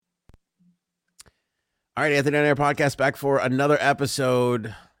All right, Anthony on Air podcast back for another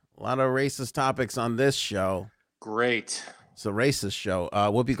episode. A lot of racist topics on this show. Great. It's a racist show.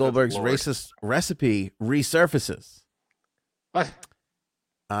 Whoopi Goldberg's racist recipe resurfaces. What?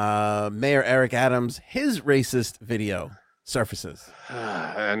 Mayor Eric Adams, his racist video surfaces.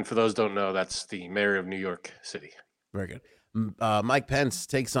 And for those who don't know, that's the mayor of New York City. Very good. Mike Pence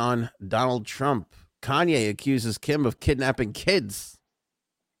takes on Donald Trump. Kanye accuses Kim of kidnapping kids.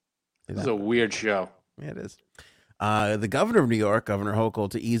 This is a weird show. Yeah, it is. The governor of New York, Governor Hochul,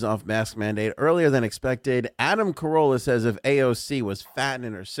 to ease off mask mandate earlier than expected. Adam Carolla says if AOC was fat and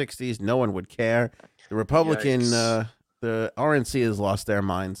in her 60s, no one would care. The Republican, the RNC has lost their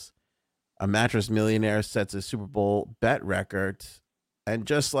minds. A mattress millionaire sets a Super Bowl bet record. And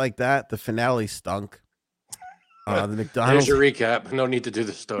just like that, the finale stunk. The McDonald's. Here's your recap. No need to do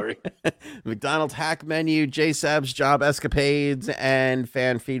the story. McDonald's hack menu, J-Sab's job escapades, and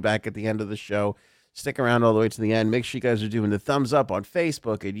fan feedback at the end of the show. Stick around all the way to the end. Make sure you guys are doing the thumbs up on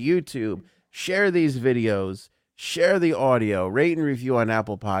Facebook and YouTube. Share these videos. Share the audio. Rate and review on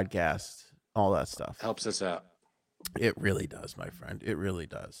Apple Podcasts. All that stuff. Helps us out. It really does, my friend. It really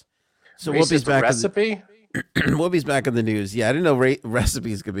does. So Racist Whoopi's back. Recipe? Whoopi's back in the news. Yeah, I didn't know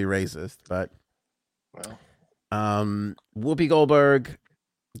recipes could be racist, but well, Whoopi Goldberg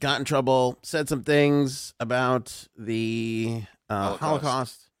got in trouble, said some things about the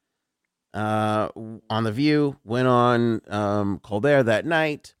Holocaust on The View, went on Colbert that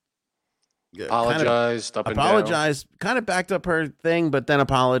night. Apologized, kind of backed up her thing, but then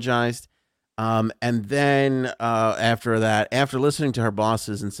apologized. And then after that, after listening to her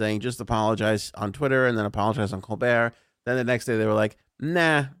bosses and saying just apologize on Twitter and then apologize on Colbert, then the next day they were like,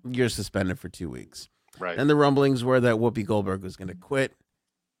 nah, you're suspended for 2 weeks. Right. And the rumblings were that Whoopi Goldberg was going to quit.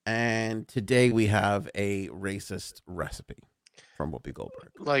 And today we have a racist recipe from Whoopi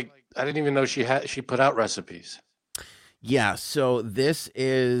Goldberg. Like, I didn't even know she put out recipes. Yeah, so this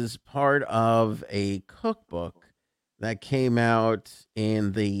is part of a cookbook that came out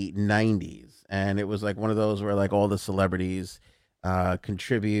in the 90s. And it was like one of those where like all the celebrities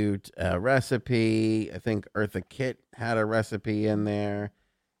contribute a recipe. I think Eartha Kitt had a recipe in there.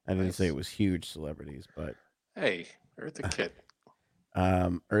 I didn't say it was huge celebrities, but hey, Eartha Kitt.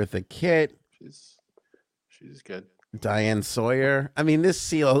 Eartha Kitt. She's good. Diane Sawyer. I mean, this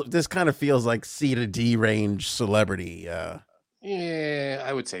kind of feels like C to D range celebrity. Yeah,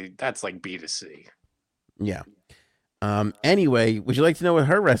 I would say that's like B to C. Yeah. Anyway, would you like to know what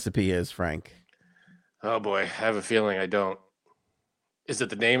her recipe is, Frank? Oh boy, I have a feeling I don't. Is it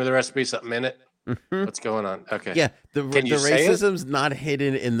the name of the recipe? Something in it? Mm-hmm. What's going on? Okay. Yeah, the racism's not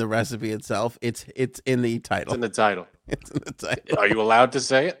hidden in the recipe itself. It's in the title. It's in the title. It's in the title. Are you allowed to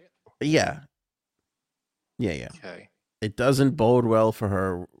say it? Yeah. Yeah. Okay. It doesn't bode well for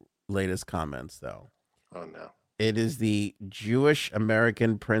her latest comments, though. Oh no. It is the Jewish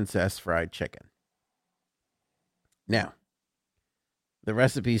American Princess fried chicken. Now, the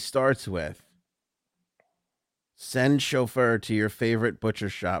recipe starts with send chauffeur to your favorite butcher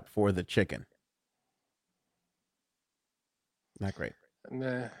shop for the chicken. Not great.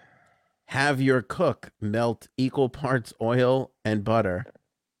 Nah. Have your cook melt equal parts oil and butter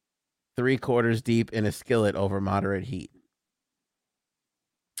 3/4 deep in a skillet over moderate heat.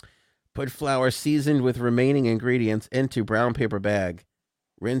 Put flour seasoned with remaining ingredients into brown paper bag.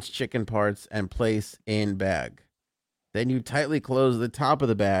 Rinse chicken parts and place in bag. Then you tightly close the top of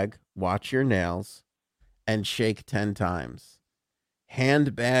the bag, watch your nails, and shake 10 times.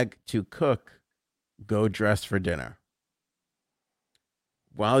 Hand bag to cook. Go dress for dinner.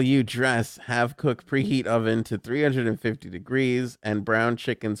 While you dress, have cook preheat oven to 350 degrees and brown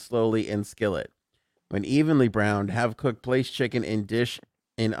chicken slowly in skillet. When evenly browned, have cook place chicken in dish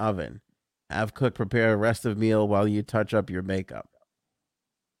in oven. Have cook prepare rest of meal while you touch up your makeup.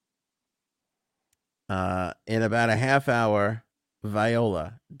 In about a half hour,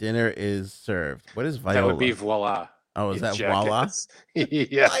 Viola, dinner is served. What is Viola? That would be voila. Oh, is that voila?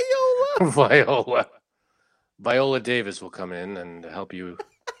 Yeah. Viola. Viola Davis will come in and help you.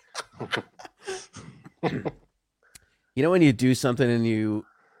 You know when you do something and you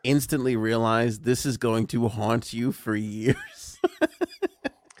instantly realize this is going to haunt you for years?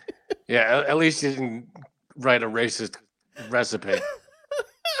 Yeah, at least you didn't write a racist recipe.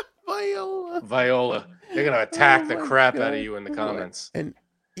 Viola. They're going to attack the crap out of you in the comments. An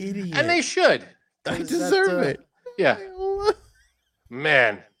idiot. And they should. I deserve it. Yeah. Viola.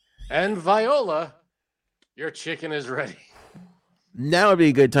 Man. And Viola, your chicken is ready. Now would be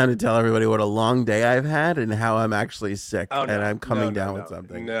a good time to tell everybody what a long day I've had and how I'm actually sick and I'm coming down with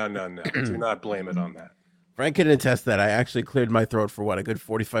something. No. Do not blame it on that. Frank can attest that I actually cleared my throat for a good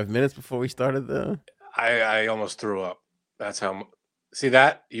 45 minutes before we started the... I almost threw up. That's how. See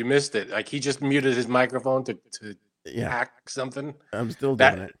that? You missed it. Like he just muted his microphone to Yeah, hack something. I'm still doing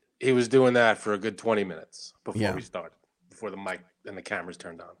That it. he was doing that for a good 20 minutes before Yeah. we started, before the mic and the cameras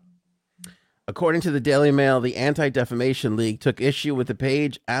turned on. According to the Daily Mail, the Anti-Defamation League took issue with the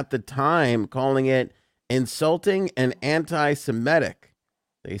page at the time, calling it insulting and anti-Semitic.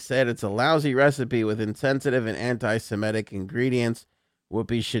 They said it's a lousy recipe with insensitive and anti-Semitic ingredients.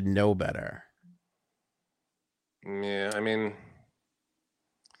 Whoopi should know better. Yeah, I mean,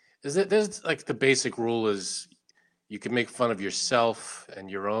 there's like the basic rule is you can make fun of yourself and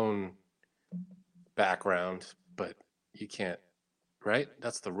your own background, but you can't, right?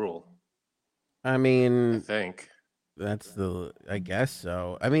 That's the rule, I I mean, think. I guess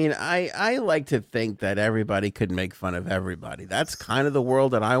so. I mean, I like to think that everybody could make fun of everybody. That's kind of the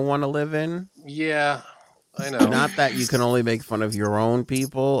world that I want to live in. Yeah, I know. Not that you can only make fun of your own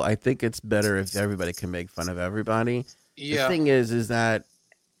people. I think it's better if everybody can make fun of everybody. Yeah, The thing is that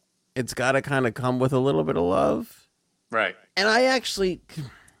it's got to kind of come with a little bit of love. right. And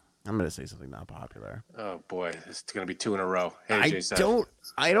I'm going to say something not popular. Oh boy, it's gonna be 2 in a row. Hey, I Jay Seth. don't,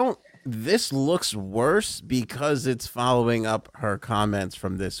 this looks worse because it's following up her comments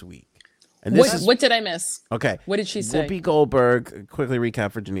from this week. And this What did I miss? okay. What did she say? Whoopi Goldberg, quickly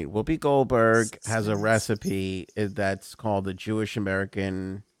recap for Janine. Whoopi Goldberg has a recipe that's called the Jewish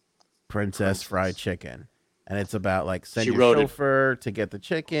American Princess Fried Chicken. And it's about like send She your wrote it. chauffeur to get the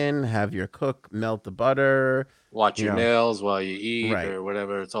chicken, have your cook melt the butter, Watch you your know. nails while you eat Right. or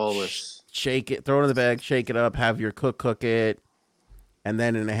whatever. It's all this. shake it, throw it in the bag, shake it up, have your cook it, and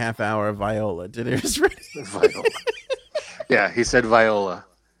then in a half hour, Viola dinner is ready. Viola. Yeah, he said Viola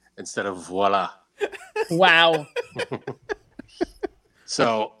instead of voila. Wow.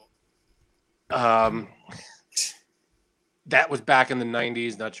 So, that was back in the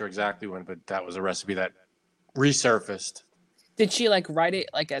 90s. Not sure exactly when, but that was a recipe that resurfaced. Did she like write it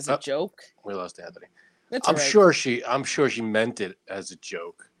like as a joke? We lost Anthony. That's I'm all right. sure she meant it as a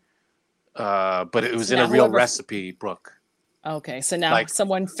joke. But it was So in a now real whoever- recipe book. Okay, so now Like-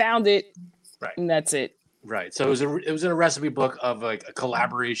 someone found it, Right. and that's it. Right. So it was in a recipe book of like a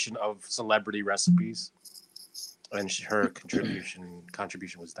collaboration of celebrity recipes. And her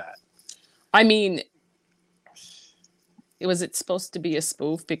contribution was that. I mean, was it supposed to be a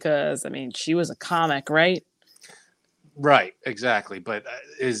spoof? Because I mean, she was a comic, right? Right, exactly. But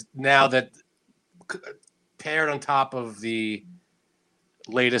is now that paired on top of the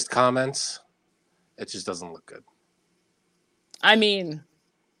latest comments, it just doesn't look good. I mean,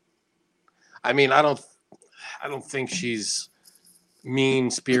 I mean, I don't think she's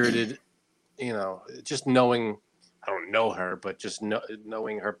mean-spirited, you know, just knowing, I don't know her, but just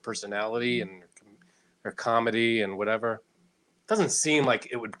knowing her personality and her comedy and whatever, doesn't seem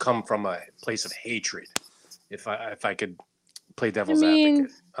like it would come from a place of hatred. If I could play devil's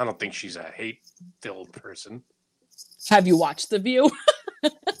advocate, I don't think she's a hate-filled person. have you watched The View?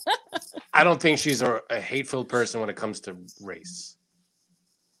 I don't think she's a hate-filled person when it comes to race.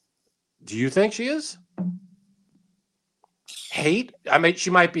 Do you think she is? Hate? I mean, she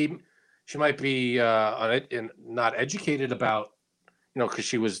might be on it and not educated about, you know, because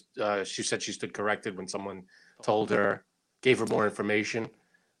she said she stood corrected when someone told her, gave her more information.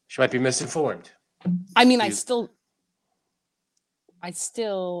 She might be misinformed I mean, I You- still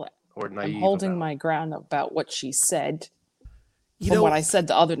or naive. I'm holding about my ground about what she said You from know, what I said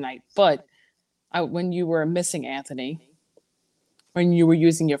the other night. But when you were missing Anthony, when you were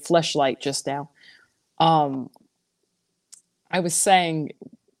using your fleshlight just now, I was saying,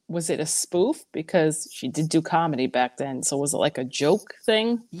 was it a spoof? Because she did do comedy back then. So was it like a joke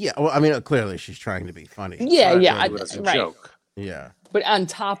thing? yeah. Well, I mean, clearly she's trying to be funny. Yeah, Not yeah, doing it as a right. joke. Yeah. But on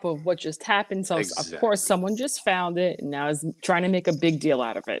top of what just happened, so of Exactly. course someone just found it and now is trying to make a big deal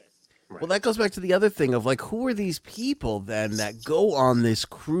out of it. Well, that goes back to the other thing of like, who are these people then that go on this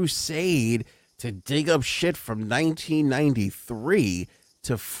crusade to dig up shit from 1993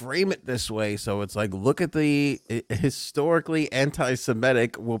 to frame it this way? So it's like, look at the historically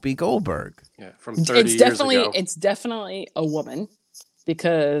anti-Semitic Whoopi Goldberg. Yeah, from 30 years ago. It's definitely a woman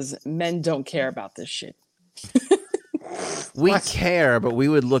because men don't care about this shit. We What? care, but we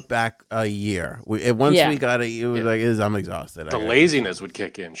would look back a year. Once Yeah. we got it was Yeah. like, I'm exhausted. The laziness would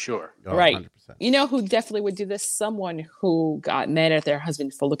kick in, sure. Right. 100%. You know who definitely would do this? Someone who got mad at their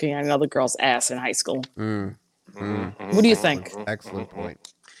husband for looking at another girl's ass in high school. Mm, What do you think? excellent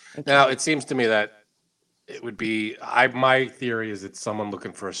point. Now, it seems to me that it would be, my theory is it's someone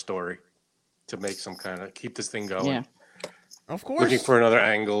looking for a story to make some kind of, keep this thing going. Yeah. Of course. Looking for another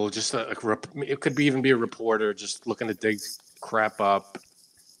angle, just it could be even be a reporter just looking to dig crap up.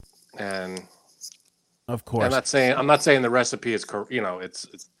 And Of course. I'm not saying the recipe is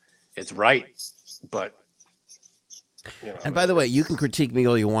it's right, but And by the way, you can critique me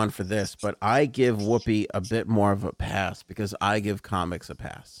all you want for this, but I give Whoopi a bit more of a pass because I give comics a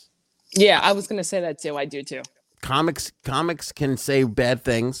pass. Yeah, I was gonna say that too. I do too. Comics can say bad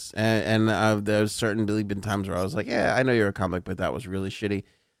things, and there's certainly been times where I was like, yeah, I know you're a comic, but that was really shitty.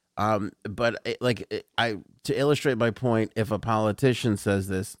 To illustrate my point, if a politician says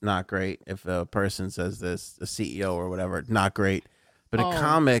this, not great. If a person says this, a CEO or whatever, not great. But a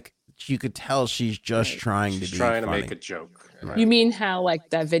comic, you could tell she's just trying to be trying funny. to make a joke. Right. You mean how like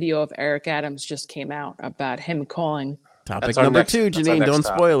that video of Eric Adams just came out about him calling? Topic number 2, Janine. Don't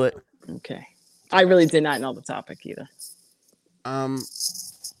spoil it. Okay, I really did not know the topic either. I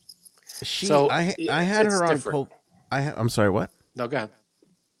had her on. I'm sorry. What? No, go ahead.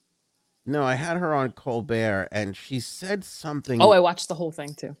 No, I had her on Colbert, and she said something. Oh, I watched the whole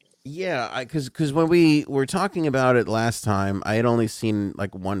thing too. Yeah, because when we were talking about it last time, I had only seen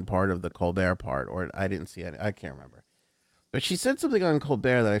like one part of the Colbert part, or I didn't see it. I can't remember. But she said something on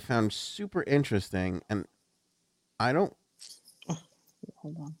Colbert that I found super interesting, and I don't.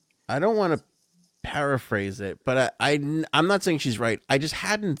 Hold on. I don't want to paraphrase it, but I'm not saying she's right. I just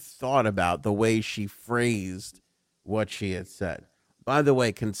hadn't thought about the way she phrased what she had said. By the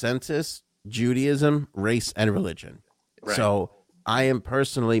way, consensus, Judaism, race, and religion. Right. So I am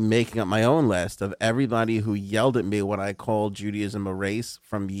personally making up my own list of everybody who yelled at me when I called Judaism a race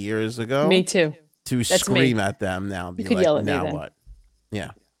from years ago. Me too. To scream at them now. You could yell at me then. Now what?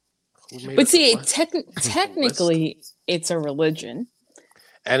 Yeah. But see, technically, it's a religion.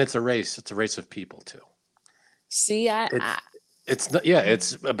 And it's a race. It's a race of people too. See, it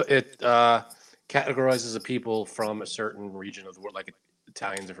categorizes a people from a certain region of the world, like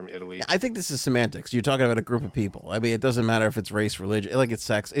Italians are from Italy. I think this is semantics. You're talking about a group of people. I mean, it doesn't matter if it's race, religion, like it's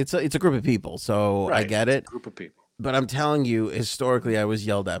sex. It's a group of people. So right. I get it. Group of people. But I'm telling you, historically, I was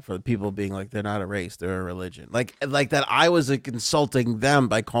yelled at for people being like, they're not a race, they're a religion. Like that I was insulting them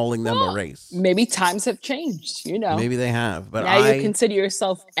by calling them a race. Maybe times have changed, Maybe they have. But now you consider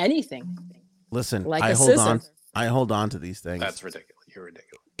yourself anything. Listen, like I hold on to these things. That's ridiculous. You're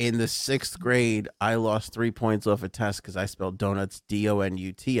ridiculous. In the 6th grade, I lost 3 points off a test because I spelled donuts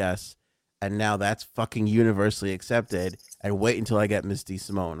DONUTS. And now that's fucking universally accepted. And wait until I get Miss D.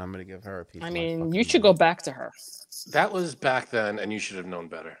 Simone. I'm going to give her a piece. I mean, you should go back to her. That was back then, and you should have known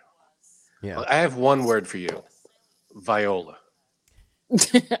better. Yeah. I have one word for you. Viola.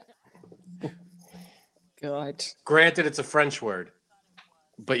 God. Granted, it's a French word,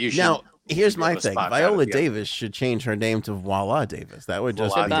 but you should. Now, here's my thing. Viola Davis should change her name to Voila Davis. That would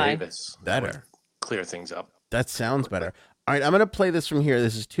just be Davis. Better. Clear things up. That sounds better. All right, I'm going to play this from here.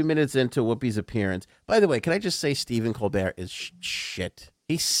 This is 2 minutes into Whoopi's appearance. By the way, can I just say Stephen Colbert is shit.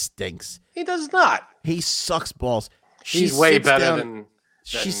 He stinks. He does not. He sucks balls. He's way better than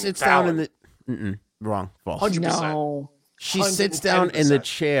she sits Fallon. down in the... wrong. False. 100%. No. She sits down in the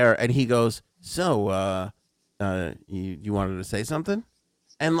chair, and he goes, so, you wanted to say something?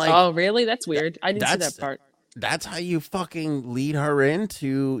 And like, oh, really? That's weird. I didn't see that part. That's how you fucking lead her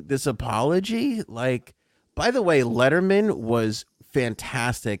into this apology? Like, by the way, Letterman was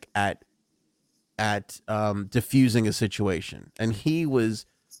fantastic at diffusing a situation, and he was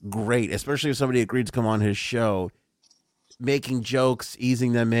great, especially if somebody agreed to come on his show, making jokes,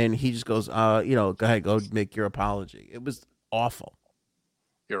 easing them in. He just goes, go ahead, go make your apology. It was awful.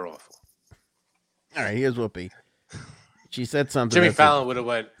 You're awful. All right, here's Whoopi. She said something. Jimmy Fallon would have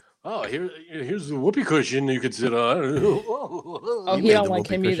went, oh, here's the whoopee cushion you could sit on. Oh, he don't like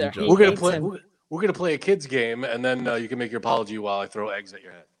him either. We're gonna play a kids game, and then you can make your apology while I throw eggs at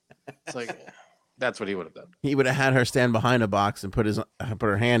your head. It's like that's what he would have done. He would have had her stand behind a box and put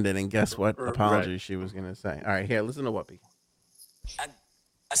her hand in, and guess what apology she was gonna say. All right, here, listen to Whoopi.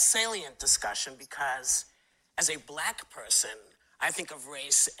 A salient discussion because as a black person, I think of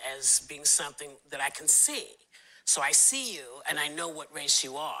race as being something that I can see. So I see you and I know what race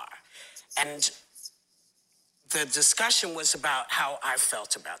you are. And the discussion was about how I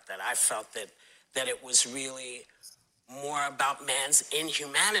felt about that. I felt that it was really more about man's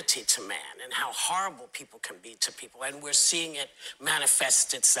inhumanity to man and how horrible people can be to people. And we're seeing it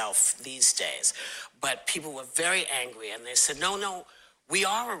manifest itself these days. But people were very angry and they said, no, we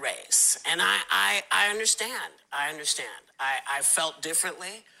are a race. And I understand. I felt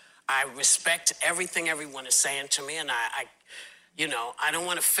differently. I respect everything everyone is saying to me, and I don't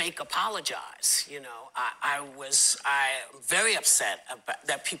want to fake apologize. I'm very upset about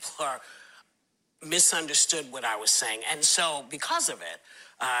that people are misunderstood what I was saying, and so because of it,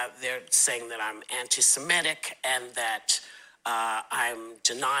 they're saying that I'm anti-Semitic and that I'm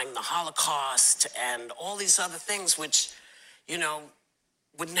denying the Holocaust and all these other things, which,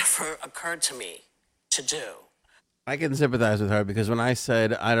 would never occur to me to do. I can sympathize with her because when I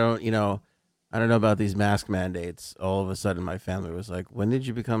said I don't know about these mask mandates, all of a sudden my family was like, "When did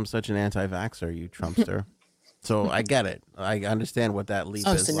you become such an anti-vaxxer, you Trumpster?" So I get it. I understand what that leap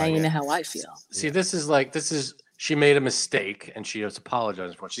is. So now like. you know how I feel. See, this is she made a mistake and she has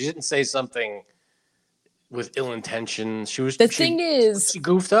apologized for it. She didn't say something with ill intention. She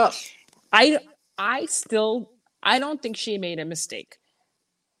goofed up. I don't think she made a mistake,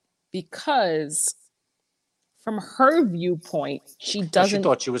 because from her viewpoint, she doesn't. She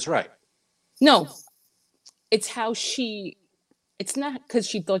thought she was right. No, it's not because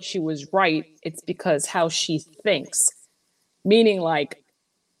she thought she was right. It's because how she thinks. Meaning, like,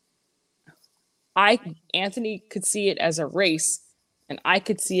 Anthony could see it as a race, and I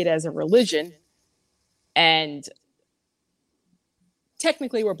could see it as a religion, and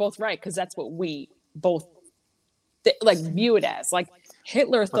technically we're both right because that's what we both view it as. Like,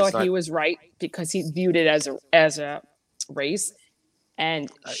 Hitler thought he was right because he viewed it as a race,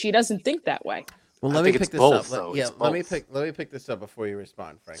 and she doesn't think that way. Well, let me pick this up. Let me pick this up before you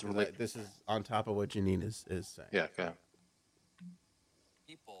respond, Frank. This is on top of what Janine is saying. Yeah, okay.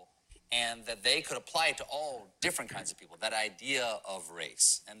 People, and that they could apply it to all different kinds of people. That idea of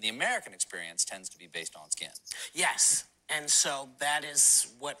race, and the American experience tends to be based on skin. Yes, and so that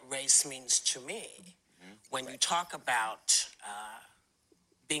is what race means to me. Mm-hmm. When you talk about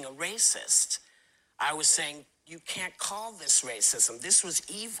being a racist, I was saying you can't call this racism. This was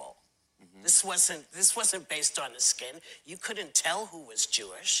evil. Mm-hmm. This wasn't based on the skin. You couldn't tell who was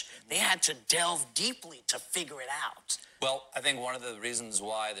Jewish. Mm-hmm. They had to delve deeply to figure it out. Well, I think one of the reasons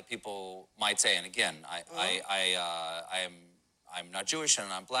why that people might say, and again, I'm not Jewish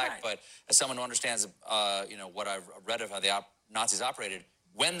and I'm black, right. But as someone who understands, what I've read of how the Nazis operated,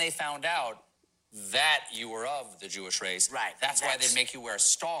 when they found out that you were of the Jewish race, right? That's why they'd make you wear a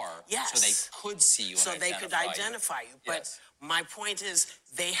star, yes. So they could see you. So and they could identify you. But yes. My point is,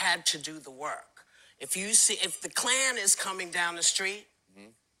 they had to do the work. If the Klan is coming down the street, mm-hmm.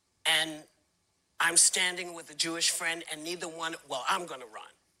 and I'm standing with a Jewish friend, and neither one, well, I'm going to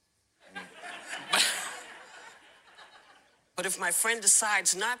run. But if my friend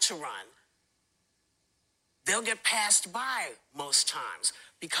decides not to run, they'll get passed by most times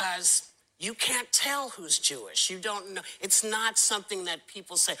because you can't tell who's Jewish. You don't know. It's not something that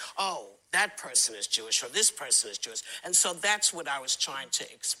people say, oh, that person is Jewish or this person is Jewish. And so that's what I was trying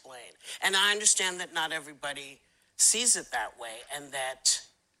to explain. And I understand that not everybody sees it that way and that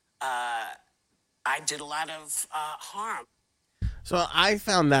I did a lot of harm. So I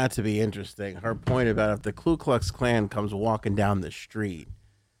found that to be interesting. Her point about if the Ku Klux Klan comes walking down the street,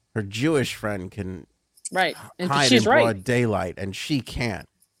 her Jewish friend can hide in broad daylight, and she can't.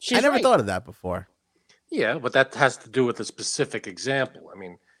 I never thought of that before. Yeah, but that has to do with a specific example. I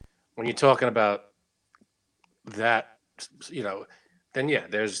mean, when you're talking about that, then yeah,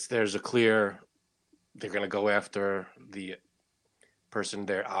 there's a clear, they're going to go after the person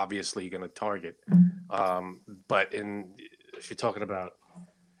they're obviously going to target. But if you're talking about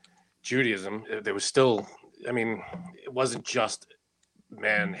Judaism, there was still, it wasn't just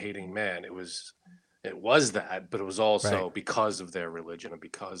man hating man. It was that, but it was also because of their religion and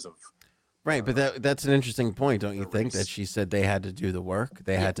because of right. But that's an interesting point, don't you think? That she said they had to do the work.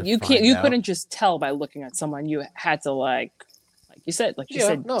 They had to. You couldn't just tell by looking at someone. You had to like you said,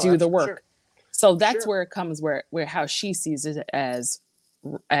 do the work. Sure. So that's where it comes where how she sees it as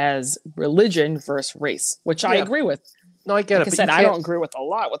religion versus race, which I agree with. No, I get like it. I said, I don't agree with a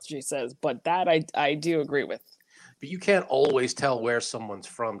lot what she says, but that I do agree with. But you can't always tell where someone's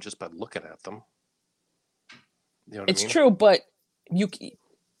from just by looking at them. You know what I mean? True, but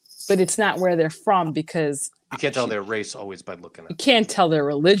it's not where they're from because you can't tell their race always by looking at them. You can't tell their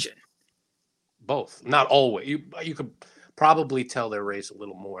religion. Both, not always. You could probably tell their race a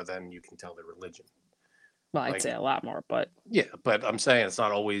little more than you can tell their religion. Well, I'd say a lot more, but yeah, but I'm saying it's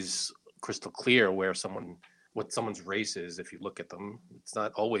not always crystal clear what someone's race is. If you look at them, it's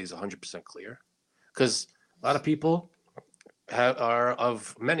not always 100% clear because a lot of people are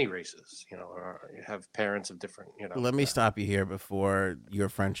of many races, or have parents of different, Let me stop you here before your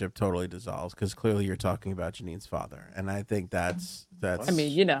friendship totally dissolves, because clearly you're talking about Janine's father, and I think that's. I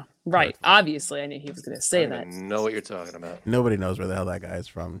mean, right? Obviously, I knew he was going to say that. I know what you're talking about. Nobody knows where the hell that guy is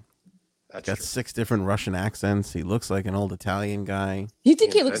from. That's got true. 6 different Russian accents. He looks like an old Italian guy. You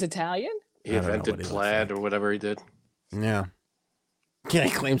think he looks Italian? He invented plaid or whatever he did. Yeah. Can I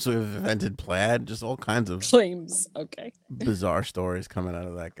claim to have invented plaid? Just all kinds of claims. Okay. Bizarre stories coming out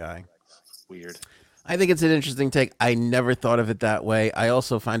of that guy. Weird. I think it's an interesting take. I never thought of it that way. I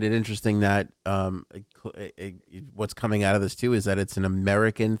also find it interesting that what's coming out of this too is that it's an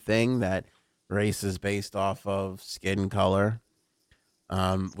American thing, that race is based off of skin color,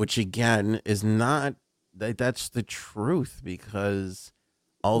 which again is not. That's the truth, because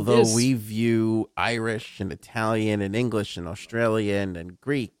although we view Irish and Italian and English and Australian and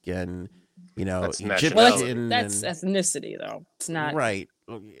Greek and Egyptian, that's ethnicity though. It's not right.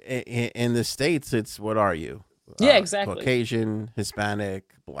 In the States, it's what are you? Yeah, exactly. Caucasian,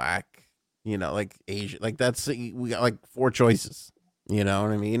 Hispanic, Black. Like Asian. Like we got like 4 choices. You know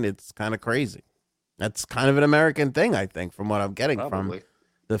what I mean? It's kind of crazy. That's kind of an American thing, I think, from what I'm getting from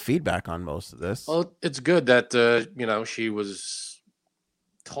the feedback on most of this. Well, it's good that she was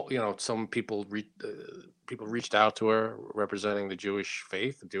told, some people reached out to her representing the Jewish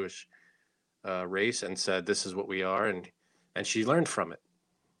faith, the Jewish race, and said this is what we are, and she learned from it.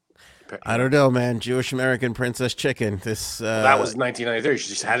 I don't know, man. Jewish American Princess Chicken. This that was 1993. She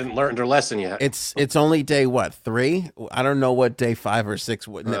just hadn't learned her lesson yet. It's only day 3? I don't know what day 5 or 6.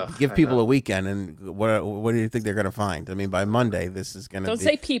 Give people a weekend, and what do you think they're going to find? I mean, by Monday, this is going to. Don't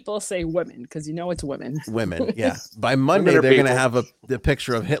say people, say women, because it's women. Women, yeah. By Monday, they're going to have the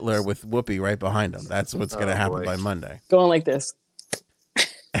picture of Hitler with Whoopi right behind them. That's what's going to happen by Monday. Going like this.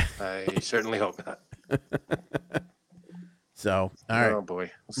 I certainly hope not. So, all right. Oh,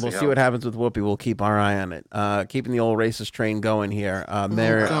 boy. We'll see what happens with Whoopi. We'll keep our eye on it. Keeping the old racist train going here.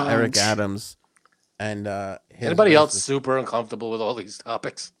 Mayor Eric Adams. And anybody else super uncomfortable with all these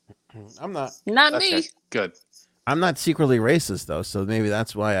topics? I'm not. Not me. Good. I'm not secretly racist, though, so maybe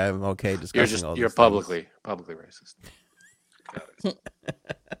that's why I'm okay discussing all this. You're publicly racist.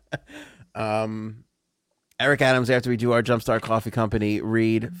 Eric Adams, after we do our Jumpstart Coffee Company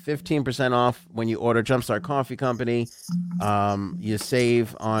read, 15% off when you order Jumpstart Coffee Company. You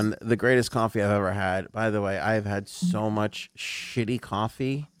save on the greatest coffee I've ever had. By the way, I've had so much shitty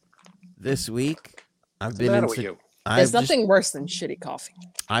coffee this week. There's nothing worse than shitty coffee.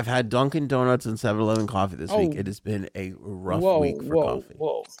 I've had Dunkin' Donuts and 7-Eleven coffee this week. It has been a rough week for coffee.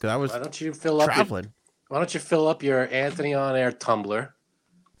 Because I was traveling. Why don't you fill up your Anthony On Air tumbler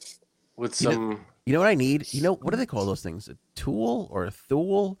with some... You know what I need? What do they call those things? A tool or a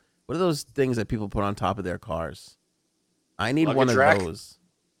thule? What are those things that people put on top of their cars? I need one of those.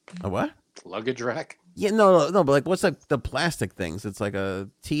 A what? Luggage rack? Yeah, no, but like, what's the plastic things? It's like a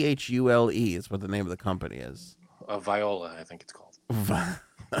THULE is what the name of the company is. A Viola, I think it's called.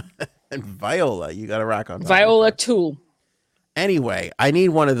 And Viola, you got to rack on. Viola tool. Anyway, I need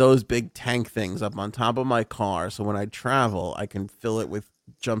one of those big tank things up on top of my car, so when I travel, I can fill it with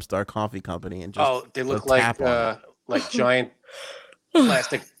Jumpstart Coffee Company and just they look like giant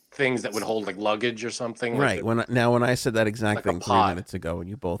plastic things that would hold like luggage or something. Right. When I said that exact thing 3 minutes ago, and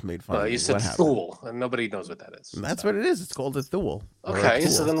you both made fun of me. You said thule, and nobody knows what that is. That's what it is. It's called a thule. Okay,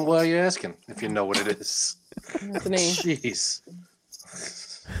 so then why are you asking if you know what it is? Jeez.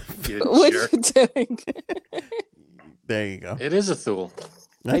 What are you doing? There you go. It is a thule.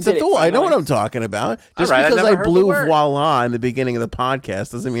 It's a thule. I know what I'm talking about. Just because I blew voila in the beginning of the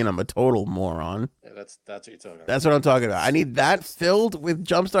podcast doesn't mean I'm a total moron. Yeah, that's what you're talking about. That's what I'm talking about. I need that filled with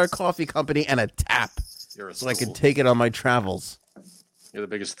Jumpstart Coffee Company and a tap so I can take it on my travels. You're the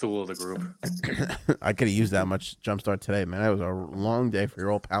biggest thule of the group. I could have used that much Jumpstart today, man. That was a long day for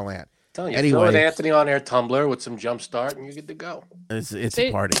your old pal Ant. Telling you, fill an Anthony On Air tumbler with some Jumpstart and you're good to go. It's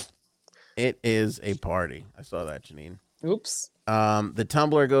a party. It is a party. I saw that, Janine. Oops. The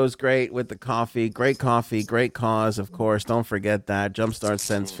tumbler goes great with the coffee. Great coffee, great cause, of course. Don't forget that. Jumpstart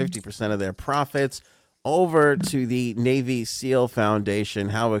sends 50% of their profits over to the Navy SEAL Foundation.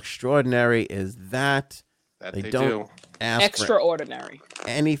 How extraordinary is that? They don't ask extraordinary for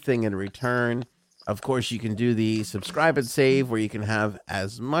anything in return. Of course, you can do the subscribe and save where you can have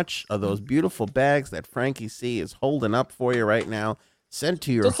as much of those beautiful bags that Frankie C is holding up for you right now sent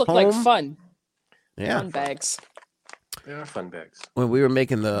to your home. Those look like fun. Yeah. Fun bags. They are fun bags. When we were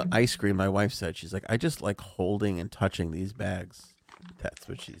making the ice cream, my wife said, she's like, I just like holding and touching these bags. That's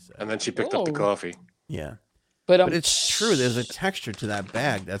what she said. And then she picked up the coffee. Yeah. But it's true. There's a texture to that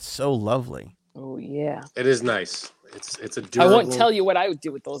bag that's so lovely. Oh, yeah. It is nice. It's a durable... I won't tell you what I would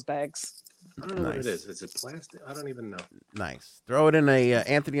do with those bags. I don't know what it is. Is it plastic? I don't even know. Nice. Throw it in a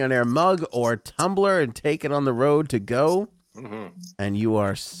Anthony On Air mug or tumbler and take it on the road to go. Mm-hmm. And you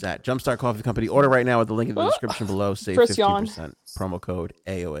are set. Jumpstart Coffee Company. Order right now with the link in the description below. Save 15%. Promo code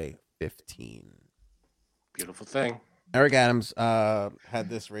AOA15. Beautiful thing. Eric Adams had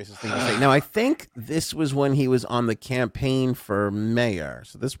this racist thing to say. Now, I think this was when he was on the campaign for mayor.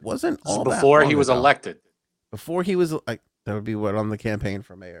 So this wasn't all before he was ago. elected. Before he was That would be what on the campaign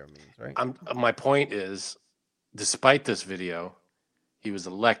for mayor means, right? My point is, despite this video, he was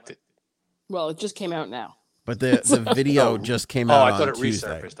elected. Well, it just came out now. But the video just came out I thought on it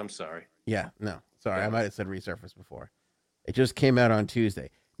Tuesday. resurfaced. I'm sorry. Yeah, no. Sorry, I might have said resurfaced before. It just came out on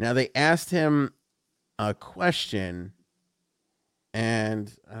Tuesday. Now, they asked him a question,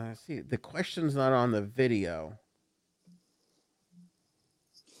 and see, the question's not on the video.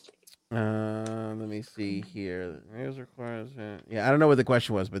 Let me see here. Yeah, I don't know what the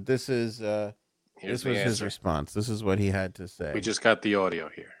question was, but this is this was his response. This is what he had to say. We just got the audio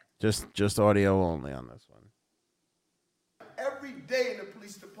here. Just audio only on this one. Every day in the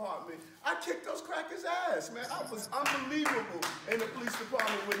police department, I kicked those crackers' ass, man. I was unbelievable in the police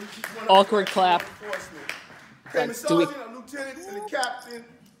department when you awkward clap. Came a sergeant, a lieutenant, and a captain.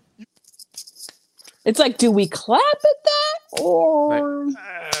 It's like, do we clap at that or?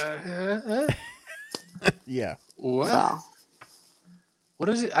 Yeah. What? Wow. What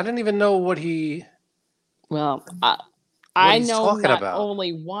is it? I didn't even know what he. Well, I know not about.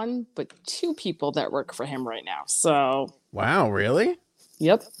 only one but two people that work for him right now. So. Wow, really?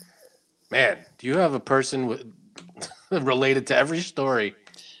 Yep. Man, do you have a person related to every story?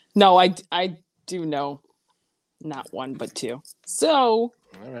 No, I do know not one but two. So.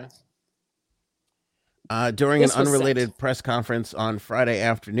 All right. During an unrelated press conference on Friday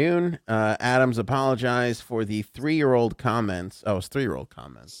afternoon, Adams apologized for the 3-year-old comments. Oh, it was 3-year-old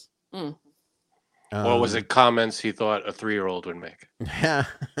comments. Mm. Or was it comments he thought a 3-year-old would make? Yeah.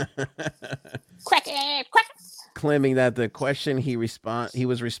 Crack it, crack it. Claiming that the question he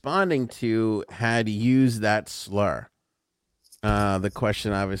was responding to had used that slur. The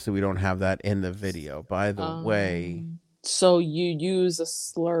question, obviously, we don't have that in the video. By the way. So you use a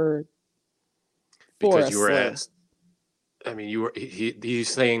slur. Because you were asked. I mean, he's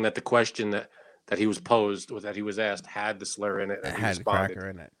saying that the question that he was posed or that he was asked had the slur in it. And had cracker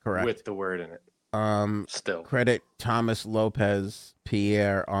in it, correct. With the word in it. Still. Credit Thomas Lopez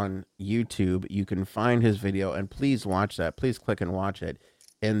Pierre on YouTube. You can find his video, and please watch that. Please click and watch it.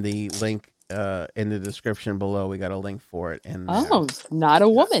 In the link in the description below, we got a link for it. Oh, not a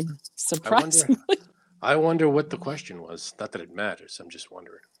woman. Surprisingly. I wonder what the question was. Not that it matters. I'm just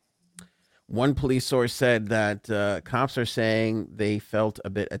wondering. One police source said that cops are saying they felt a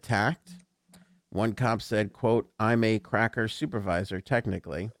bit attacked. One cop said, quote, "I'm a cracker supervisor,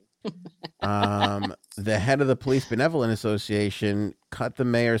 technically." The head of the Police Benevolent Association cut the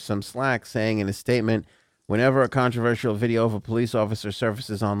mayor some slack, saying in a statement, "Whenever a controversial video of a police officer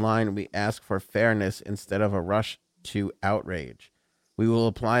surfaces online, we ask for fairness instead of a rush to outrage. We will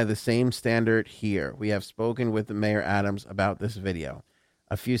apply the same standard here. We have spoken with the Mayor Adams about this video.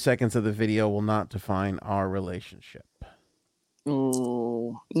 A few seconds of the video will not define our relationship."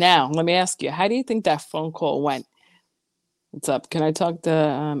 Ooh. Now, let me ask you, how do you think that phone call went? What's up? Can I talk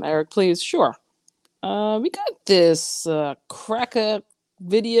to Eric, please? Sure. We got this cracker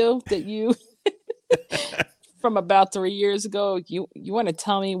video that you from about 3 years ago. You want to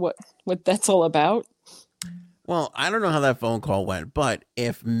tell me what that's all about? Well, I don't know how that phone call went, but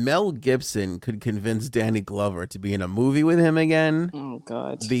if Mel Gibson could convince Danny Glover to be in a movie with him again, oh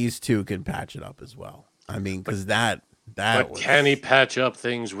God, these two can patch it up as well. I mean, because that but was... can he patch up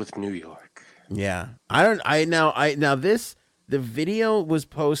things with New York? Yeah, the video was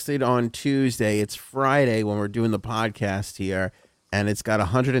posted on Tuesday. It's Friday when we're doing the podcast here, and it's got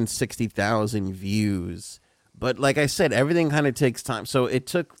 160,000 views. But like I said, everything kind of takes time. So it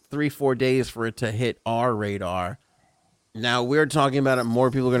took 3-4 days for it to hit our radar. Now we're talking about it.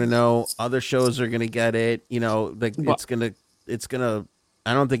 More people are going to know. Other shows are going to get it. You know, like it's going to,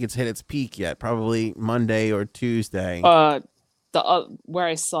 I don't think it's hit its peak yet. Probably Monday or Tuesday. Where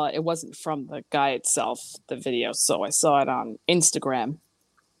I saw it, it wasn't from the guy itself, the video. So I saw it on Instagram,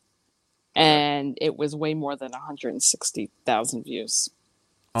 and it was way more than 160,000 views.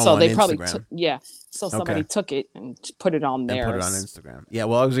 Oh, so on they probably Instagram. So somebody took it and put it on there. And put it on Instagram. Yeah,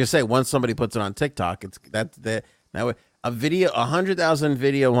 well, I was gonna say once somebody puts it on TikTok, a video, 100,000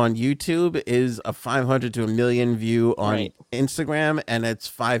 video on YouTube is a 500 to 1 million view on Instagram, and it's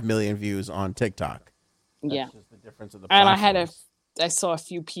 5 million views on TikTok. That's just the difference of the platforms. And I saw a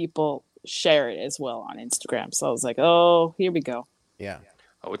few people share it as well on Instagram. So I was like, oh, here we go. Yeah.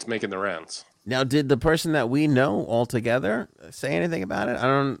 Oh, it's making the rounds. Now, did the person that we know altogether say anything about it?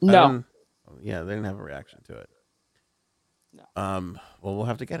 No. Yeah, they didn't have a reaction to it. No. Well, we'll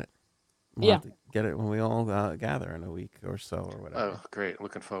have to get it. We'll have to get it when we all gather in a week or so or whatever. Oh, great.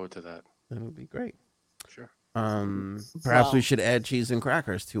 Looking forward to that. That would be great. Sure. Perhaps we should add cheese and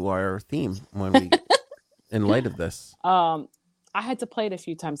crackers to our theme when we, in light of this. I had to play it a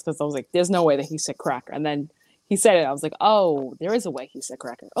few times because I was like, there's no way that he said cracker. And then he said it, I was like, oh, there is a way he said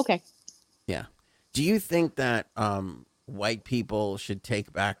cracker. Okay. Yeah. Do you think that white people should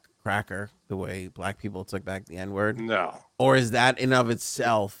take back cracker the way black people took back the N-word? No. Or is that in of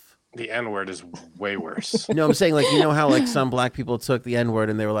itself? The N-word is way worse. No, I'm saying, like, you know how like some black people took the N-word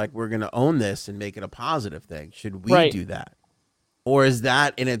and they were like, we're going to own this and make it a positive thing. Should we do that? Or is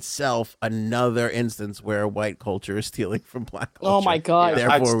that in itself another instance where white culture is stealing from black culture? Oh my God. Yeah,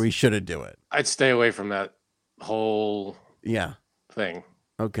 Therefore, we shouldn't do it. I'd stay away from that whole thing.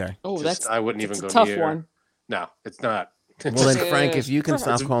 Okay. Oh, I wouldn't even go tough near. One. No, it's not. Well, then, Frank, if you can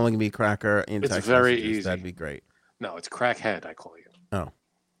stop calling me cracker in text very messages, easy. that'd be great. No, it's crackhead, I call you. Oh,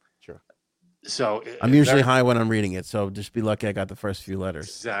 sure. So I'm usually high when I'm reading it, so just be lucky I got the first few letters.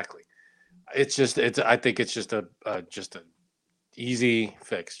 Exactly. I think it's just a easy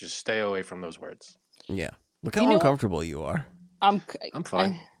fix. Just stay away from those words. Yeah. Look how uncomfortable you are. I'm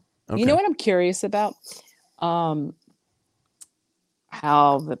fine. Okay. You know what I'm curious about?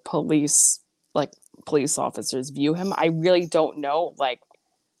 How the police officers view him. I really don't know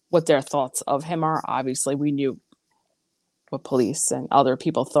what their thoughts of him are. Obviously, we knew what police and other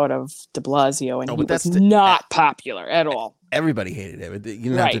people thought of de Blasio, and he was not popular at all. Everybody hated him.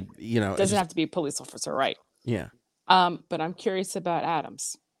 You don't have to, doesn't have to be a police officer, right? Yeah. But I'm curious about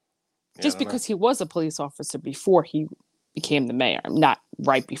Adams. Just because he was a police officer before he became the mayor. Not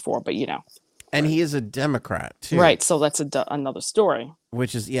right before, but And he is a Democrat too. Right, so that's another story.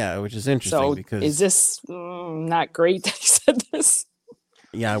 Which is interesting. So because is this not great that he said this?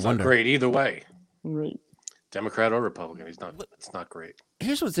 Yeah, I wonder. Not great either way. Right. Democrat or Republican, it's not great.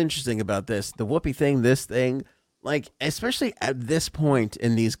 Here's what's interesting about this: the Whoopi thing, this thing, especially at this point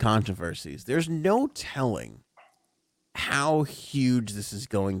in these controversies, there's no telling how huge this is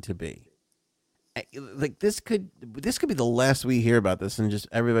going to be. This could be the last we hear about this, and just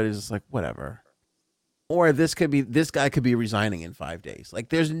everybody's just like, whatever. Or this guy could be resigning in 5 days.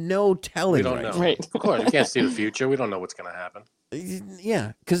 There's no telling. We don't know. Right. Of course, we can't see the future. We don't know what's going to happen.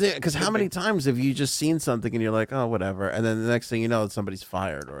 Yeah, because how many times have you just seen something and you're like, oh, whatever, and then the next thing you know, somebody's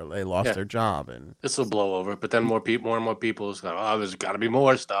fired or they lost their job, and this will blow over. But then more and more people will go, oh, there's got to be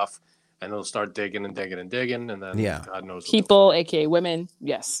more stuff, and they'll start digging and digging and digging, and then God knows. People, aka women,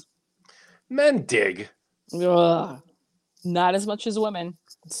 yes. Men dig. Ugh. Not as much as women.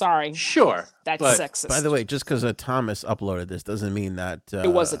 Sorry. Sure. That's sexist. By the way, just because a Thomas uploaded this doesn't mean that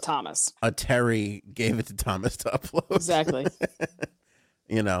it was a Thomas. A Terry gave it to Thomas to upload. Exactly.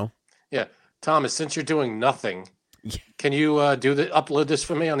 Yeah. Thomas, since you're doing nothing, can you upload this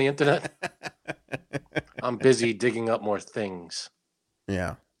for me on the internet? I'm busy digging up more things.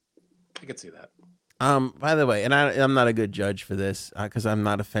 Yeah. I can see that. By the way, and I'm not a good judge for this because I'm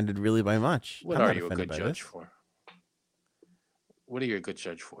not offended really by much. What are you a good judge for? What are you a good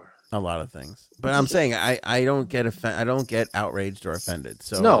judge for? A lot of things, but I'm saying I don't get I don't get outraged or offended.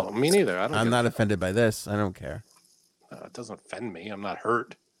 So no, me neither. I'm not offended by this. I don't care. It doesn't offend me. I'm not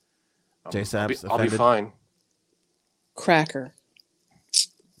hurt. J-Saps, I'll be fine. Cracker.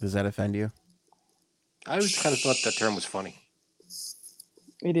 Does that offend you? I always kind of thought that term was funny.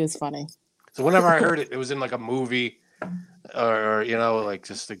 It is funny. So whenever I heard it, it was in a movie, or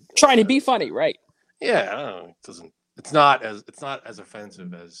just trying to be funny, right? Yeah, I don't know. It doesn't. It's not as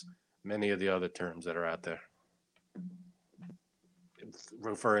offensive as many of the other terms that are out there,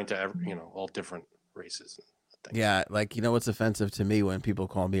 referring to all different races. Yeah, what's offensive to me when people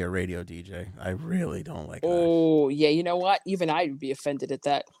call me a radio DJ. I really don't like that. Oh yeah, you know what? Even I would be offended at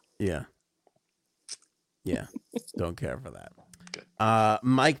that. Yeah. Don't care for that.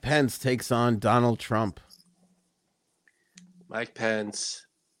 Mike Pence takes on Donald Trump. Mike Pence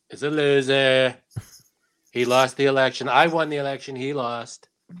is a loser. He lost the election. I won the election. He lost.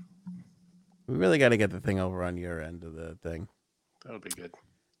 We really got to get the thing over on your end of the thing. That'll be good.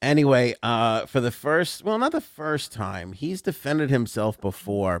 Anyway, for not the first time, he's defended himself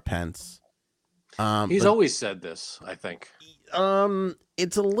before, Pence. He's always said this, I think.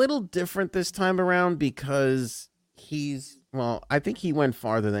 It's a little different this time around because I think he went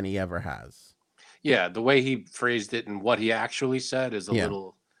farther than he ever has. Yeah, the way he phrased it and what he actually said is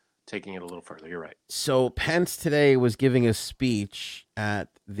taking it a little further. You're right. So Pence today was giving a speech at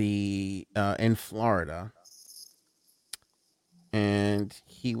in Florida, and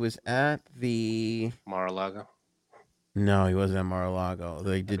he was at the Mar-a-Lago. No, he wasn't at Mar-a-Lago.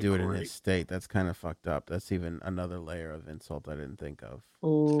 They did do it in his state. That's kind of fucked up. That's even another layer of insult I didn't think of.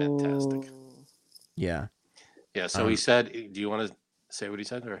 Fantastic. Yeah. Yeah. So he said, "Do you want to say what he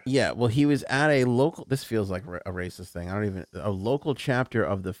said?" Or? Yeah. Well, he was at a local. This feels like a racist thing. A local chapter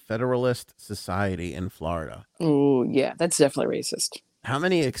of the Federalist Society in Florida. Oh yeah, that's definitely racist. How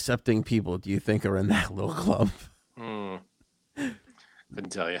many accepting people do you think are in that little club? Couldn't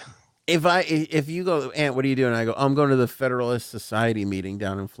tell you. If you go, Aunt, what are you doing? I go, I'm going to the Federalist Society meeting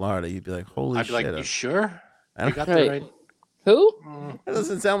down in Florida. You'd be like, holy I'd be shit. like, you sure? I don't got that right. Who? That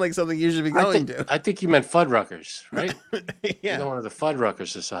doesn't sound like something you should be going to. I think you meant Fuddruckers, right? Yeah. You're going to the Fuddruckers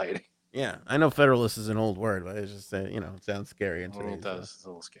Society. Yeah. I know Federalist is an old word, but it's just, it sounds scary. In it does. It's a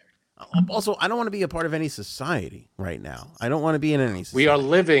little scary. Also, I don't want to be a part of any society right now. I don't want to be in any society. We are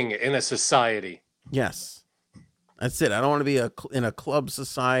living in a society. Yes. That's it. I don't want to be in a club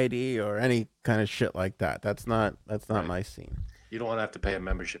society or any kind of shit like that. That's not right. My scene. You don't want to have to pay a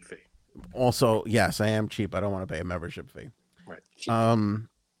membership fee. Also, yes, I am cheap. I don't want to pay a membership fee. Right.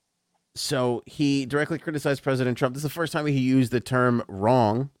 So he directly criticized President Trump. This is the first time he used the term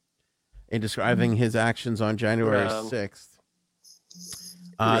wrong in describing his actions on January 6th.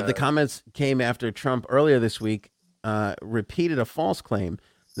 The comments came after Trump earlier this week repeated a false claim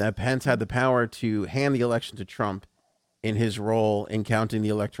that Pence had the power to hand the election to Trump in his role in counting the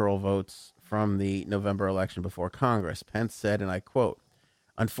electoral votes from the November election before Congress. Pence said, and I quote,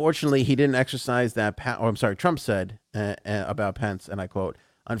 unfortunately, he didn't exercise that power. Trump said about Pence, and I quote,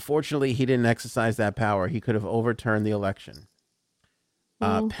 unfortunately, he didn't exercise that power. He could have overturned the election.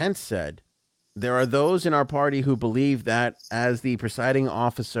 Pence said, there are those in our party who believe that as the presiding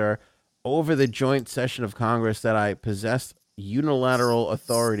officer over the joint session of Congress that I possessed unilateral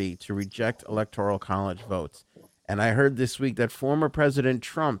authority to reject electoral college votes. And I heard this week that former President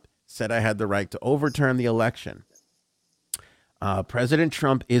Trump said I had the right to overturn the election. President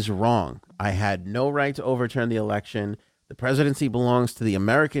Trump is wrong. I had no right to overturn the election. The presidency belongs to the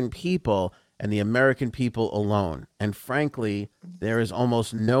American people and the American people alone. And frankly, there is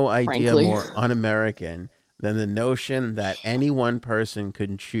almost no idea more un-American than the notion that any one person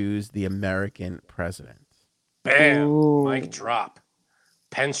could choose the American president. Bam! Ooh. Mic drop.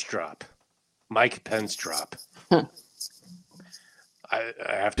 Pence drop. Mike Pence drop. I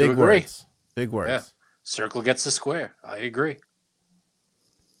have to agree. Words. Big words. Yeah. Circle gets the square. I agree.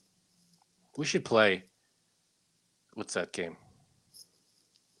 We should play. What's that game?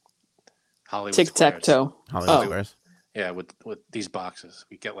 Hollywood Tic-tac-toe. Hollywood Squares. Yeah, with these boxes.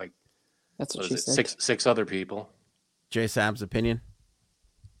 We get like that's what she said. Six other people. J. Sab's opinion.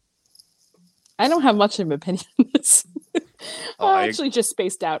 I don't have much of an opinion on this. I actually just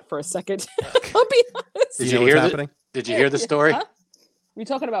spaced out for a second. I'll be honest. Did you hear the story? Huh? We're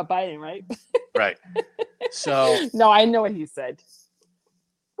talking about Biden, right? Right. So no, I know what he said.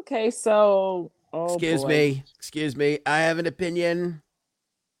 Okay, so excuse me. I have an opinion.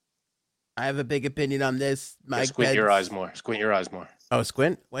 I have a big opinion on this. Squint your eyes more. Oh,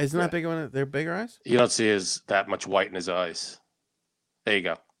 squint? Why isn't that bigger when they're bigger eyes? You don't see that much white in his eyes. There you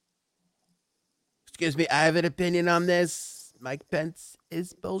go. Excuse me, I have an opinion on this. Mike Pence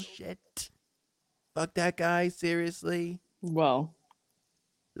is bullshit. Fuck that guy, seriously. Well,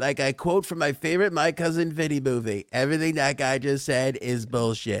 like I quote from my favorite My Cousin Vinny movie, everything that guy just said is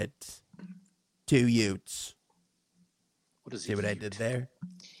bullshit. 2 Utes. What is See what I did there?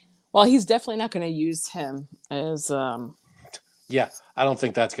 Well, he's definitely not going to use him as Yeah, I don't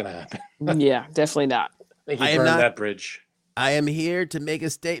think that's going to happen. Yeah, definitely not. I think he burned that bridge. I am here to make a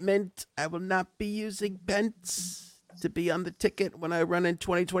statement. I will not be using Pence to be on the ticket when I run in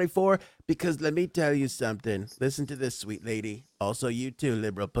 2024 because let me tell you something. Listen to this, sweet lady. Also, you too,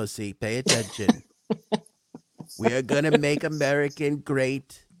 liberal pussy. Pay attention. We are going to make American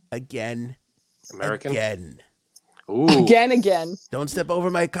great again. Again. Ooh. Again. Don't step over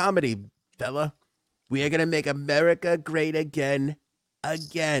my comedy, fella. We are going to make America great again.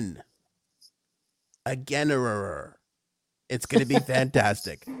 Again. Again-er. It's going to be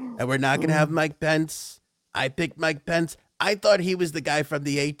fantastic. And we're not going to have Mike Pence. I picked Mike Pence. I thought he was the guy from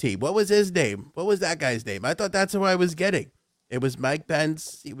the A-Team. What was his name? What was that guy's name? I thought that's who I was getting. It was Mike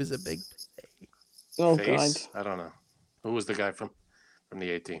Pence. He was a big... Oh, face? God. I don't know. Who was the guy from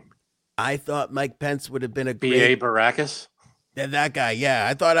the A-Team? I thought Mike Pence would have been a great... B.A. Baracus? That guy, yeah.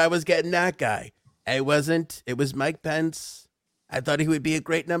 I thought I was getting that guy. I wasn't. It was Mike Pence. I thought he would be a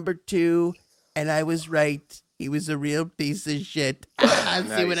great number 2, and I was right. He was a real piece of shit.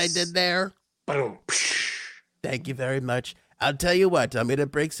 Nice. See what I did there? Boom. Thank you very much. I'll tell you what. I'm going to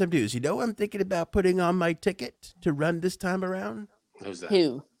break some news. You know I'm thinking about putting on my ticket to run this time around? Who's that?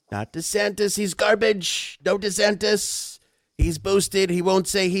 Who? Not DeSantis. He's garbage. No DeSantis. He's boosted. He won't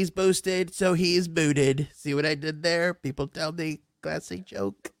say he's boosted, so he is booted. See what I did there? People tell me. Classic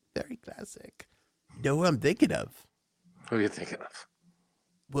joke. Very classic. You know who I'm thinking of? Who are you thinking of?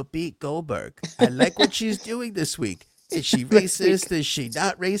 Whoopi Goldberg. I like what she's doing this week. Is she racist? Is she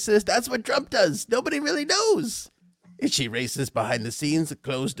not racist? That's what Trump does. Nobody really knows. Is she racist behind the scenes,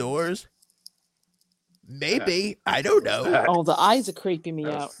 closed doors? Maybe. I don't know. Oh, the eyes are creeping me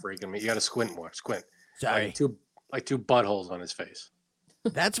out. Freaking me. You got to squint more. Squint. Sorry. Like two buttholes on his face.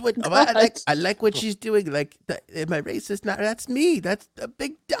 That's what I like what she's doing. Like, am I racist? No, that's me. That's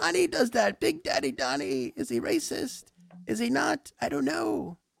Big Donnie does that. Big Daddy Donnie. Is he racist? Is he not? I don't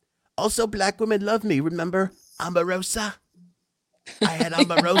know. Also, black women love me. Remember Omarosa? I had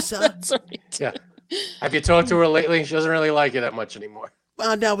Omarosa. That's right. Yeah. Have you talked to her lately? She doesn't really like you that much anymore.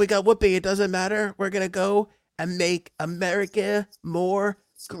 Well, now we got Whoopi. It doesn't matter. We're going to go and make America more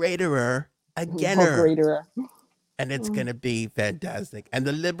greater againer. More greater. And it's going to be fantastic. And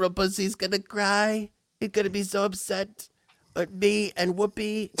the liberal pussy's going to cry. He's going to be so upset. But me and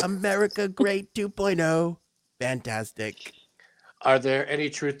Whoopi, America Great 2.0. Fantastic. Are there any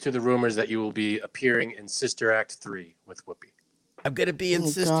truth to the rumors that you will be appearing in Sister Act 3 with Whoopi? I'm going to be in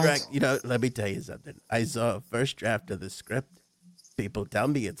Sister Act. You know, let me tell you something. I saw a first draft of the script. People tell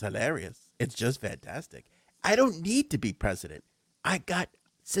me it's hilarious. It's just fantastic. I don't need to be president. I got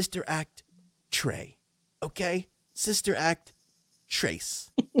Sister Act Trey. Okay? Sister Act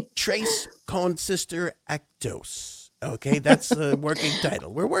Trace. Trace con Sister Actos. Okay? That's a working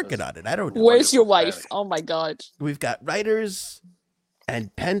title. We're working on it. I don't know. Where's your wife? Oh, my God. We've got writers,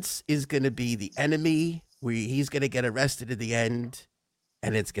 and Pence is going to be the enemy. He's going to get arrested at the end,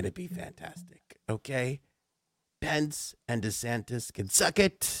 and it's going to be fantastic. Okay? Pence and DeSantis can suck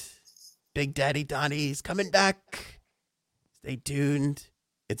it. Big Daddy Donnie's coming back. Stay tuned.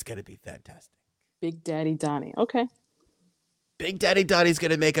 It's going to be fantastic. Big Daddy Donnie. Okay. Big Daddy Donnie's going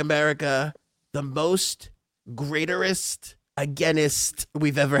to make America the most greaterest, againist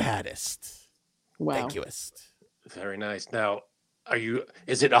we've ever hadist. Wow. Thank youist. Very nice. Now,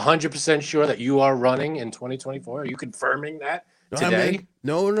 is it 100% sure that you are running in 2024? Are you confirming that today?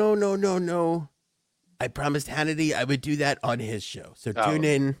 No. I promised Hannity I would do that on his show. So tune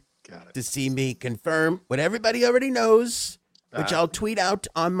in to see me confirm what everybody already knows, which I'll tweet out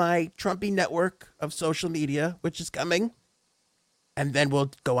on my Trumpy network of social media, which is coming. And then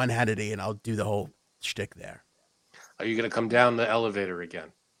we'll go on Hannity and I'll do the whole shtick there. Are you going to come down the elevator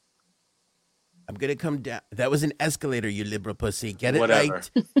again? I'm going to come down. That was an escalator, you liberal pussy. Get it Whatever.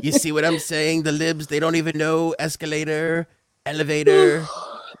 right? You see what I'm saying? The libs, they don't even know escalator, elevator.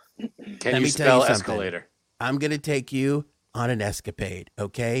 Can you spell escalator? I'm going to take you on an escapade,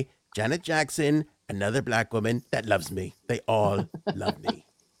 okay? Janet Jackson, another black woman that loves me. They all love me.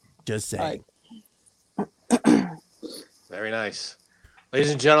 Just saying. Very nice.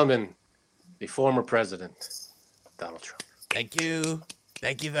 Ladies and gentlemen, the former president, Donald Trump. Thank you.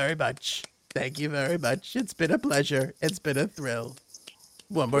 Thank you very much. Thank you very much. It's been a pleasure. It's been a thrill.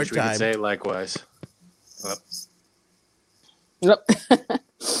 One more Wish time. We could say it likewise. Yep.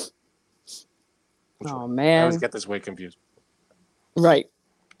 Oh, man. I always get this way confused. Right.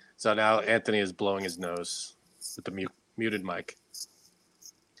 So now Anthony is blowing his nose with the muted mic.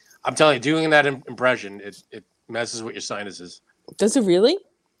 I'm telling you, doing that impression, it messes with your sinuses. Does it really?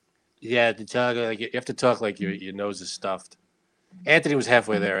 Yeah, to talk, like, you have to talk like your nose is stuffed. Anthony was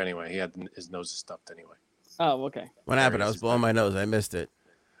halfway there anyway. He had his nose stuffed anyway. Oh, okay. What happened? I was blowing my nose. I missed it.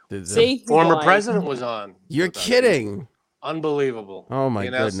 See? Former president was on. You're kidding. Unbelievable. Oh, my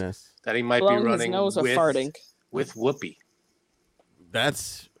goodness. That he might blowing be running his nose or farting. With Whoopi.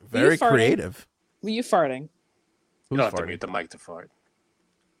 That's very creative. Were you farting? You don't have to mute the mic to fart.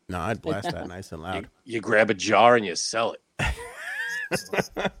 No, I'd blast that nice and loud. You grab a jar and you sell it.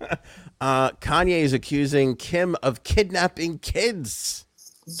 Kanye is accusing Kim of kidnapping kids.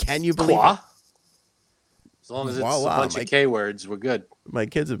 Can you believe it? As long as it's a bunch of K words, we're good. My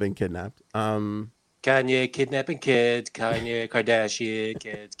kids have been kidnapped. Kanye kidnapping kids, Kanye Kardashian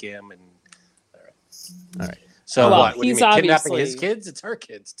kids, Kim, and all right. So what? What do you mean? Kidnapping his kids? It's her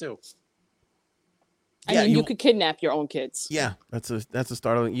kids too. I mean, you could kidnap your own kids. Yeah, that's a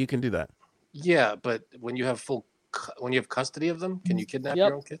startling. You can do that. Yeah, but when you have custody of them, can you kidnap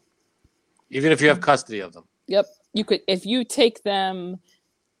your own kid? Even if you have custody of them. Yep, you could. If you take them,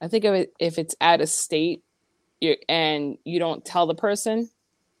 I think of it if it's out of state, and you don't tell the person,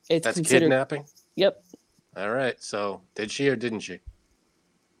 that's considered kidnapping. Yep. All right. So did she or didn't she?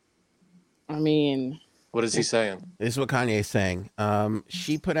 I mean, what is he saying? This is what Kanye's saying.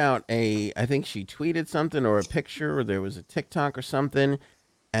 She put out I think she tweeted something or a picture, or there was a TikTok or something.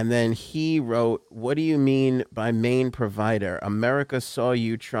 And then he wrote, "What do you mean by main provider? America saw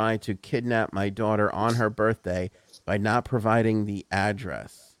you try to kidnap my daughter on her birthday by not providing the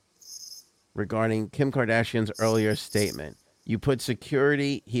address." Regarding Kim Kardashian's earlier statement, he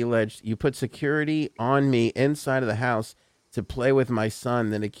alleged, you put security on me inside of the house to play with my son,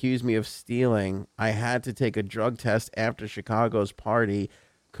 then accused me of stealing. I had to take a drug test after Chicago's party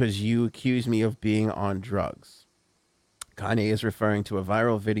because you accused me of being on drugs. Kanye is referring to a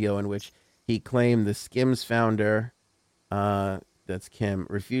viral video in which he claimed the Skims founder, that's Kim,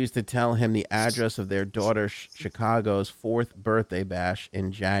 refused to tell him the address of their daughter Chicago's 4th birthday bash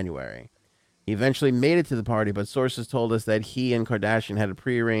in January. He eventually made it to the party, but sources told us that he and Kardashian had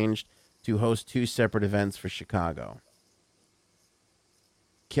prearranged to host 2 separate events for Chicago.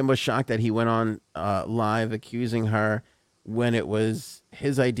 Kim was shocked that he went on live accusing her when it was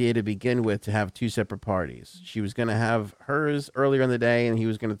his idea to begin with to have 2 separate parties. She was going to have hers earlier in the day, and he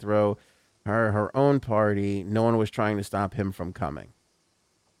was going to throw her own party. No one was trying to stop him from coming.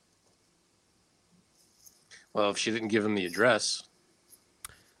 Well, if she didn't give him the address.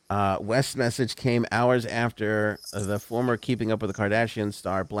 West's message came hours after the former Keeping Up with the Kardashians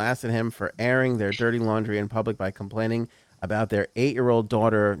star blasted him for airing their dirty laundry in public by complaining about their 8-year-old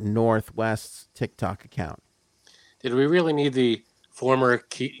daughter, North West's TikTok account. Did we really need the former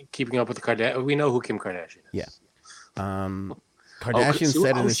Keeping Up with the Kardashians? We know who Kim Kardashian is. Yeah. Kardashian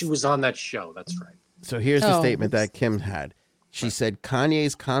said she was on that show. That's right. So here's the statement that Kim had. She said,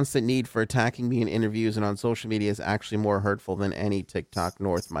 Kanye's constant need for attacking me in interviews and on social media is actually more hurtful than any TikTok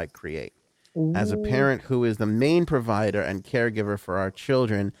North might create. Ooh. As a parent who is the main provider and caregiver for our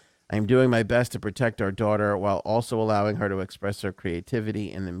children, I'm doing my best to protect our daughter while also allowing her to express her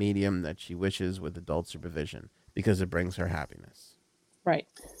creativity in the medium that she wishes with adult supervision because it brings her happiness. Right.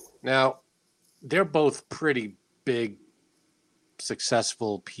 Now, they're both pretty big,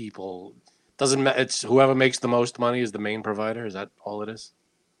 successful people. Doesn't matter. It's whoever makes the most money is the main provider. Is that all it is?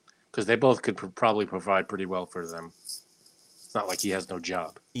 Because they both could probably provide pretty well for them. It's not like he has no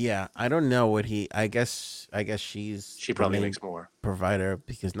job. Yeah, I don't know what he. I guess she probably makes more provider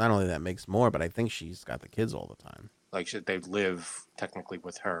because not only that makes more, but I think she's got the kids all the time. Like they live technically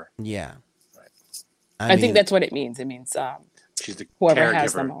with her. Yeah, right. I think that's what it means. It means she's the whoever caregiver,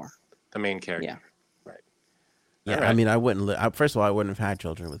 has them more. The main caregiver. Yeah. Yeah, right. I mean, I wouldn't. First of all, I wouldn't have had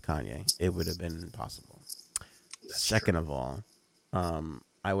children with Kanye. It would have been impossible. That's Second of all,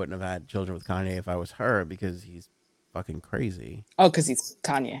 I wouldn't have had children with Kanye if I was her because he's fucking crazy. Oh, because he's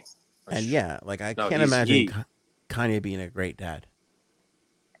Kanye. And yeah, like I can't imagine Kanye being a great dad.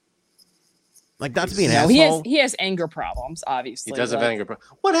 Like not to be an asshole. He has anger problems. Obviously, he does have anger problems.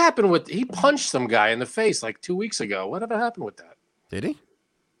 What happened with? He punched some guy in the face like 2 weeks ago. Whatever happened with that? Did he?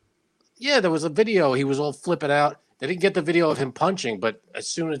 Yeah, there was a video. He was all flipping out. They didn't get the video of him punching, but as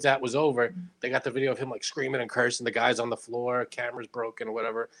soon as that was over, they got the video of him like screaming and cursing. The guy's on the floor, camera's broken or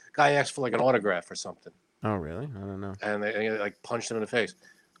whatever. Guy asked for like an autograph or something. Oh, really? I don't know. And they like punched him in the face,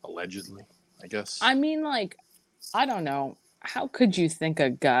 allegedly, I guess. I mean, like, I don't know. How could you think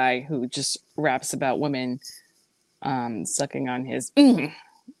a guy who just raps about women sucking on his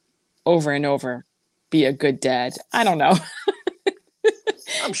over and over be a good dad? I don't know.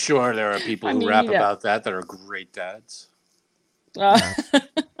 I'm sure there are people who rap about that are great dads.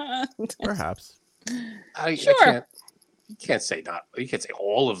 Perhaps. Sure. You can't say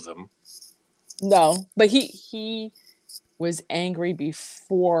all of them. No, but he was angry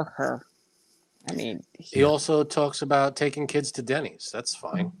before her. I mean, he also talks about taking kids to Denny's. That's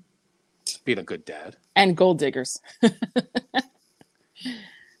fine. Being a good dad. And gold diggers.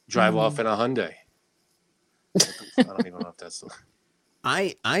 Drive off in a Hyundai. I don't even know if that's.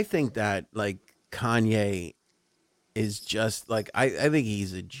 I think that like Kanye is just like I think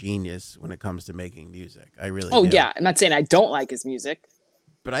he's a genius when it comes to making music. I really do. Yeah. I'm not saying I don't like his music.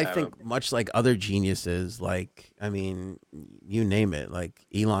 But I think much like other geniuses, like, I mean, you name it, like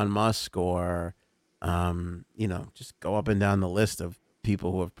Elon Musk or, just go up and down the list of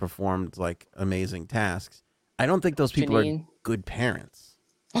people who have performed like amazing tasks. I don't think those people are good parents.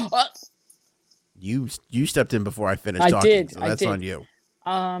 You stepped in before I finished talking. Did. So that's on you.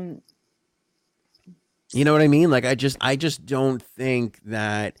 You know what I mean? Like, I just don't think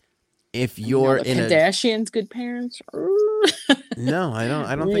that if you're in Kardashians good parents. No, I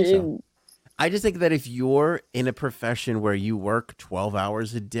don't think so. I just think that if you're in a profession where you work 12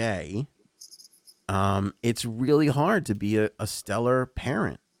 hours a day, it's really hard to be a stellar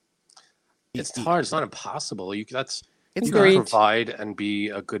parent. It's hard. It's not impossible. You can great. Provide and be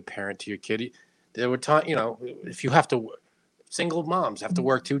a good parent to your kid. There were times, if you have to, single moms have to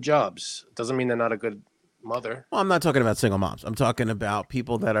work 2 jobs. It doesn't mean they're not a good mother. Well, I'm not talking about single moms. I'm talking about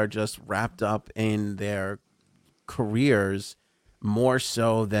people that are just wrapped up in their careers more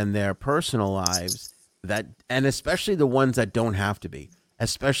so than their personal lives, and especially the ones that don't have to be,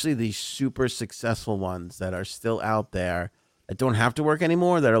 especially the super successful ones that are still out there that don't have to work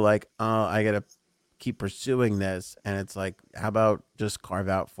anymore, that are like, oh, I gotta keep pursuing this, and it's like, how about just carve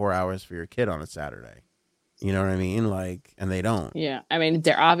out 4 hours for your kid on a Saturday? You know what I mean? Like, and they don't. Yeah, I mean,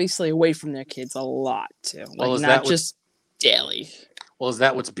 they're obviously away from their kids a lot too. Well, like not just daily. Well, is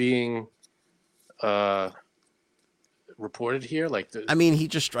that what's being reported here? Like, I mean, he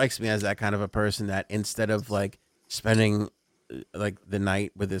just strikes me as that kind of a person that instead of like spending like the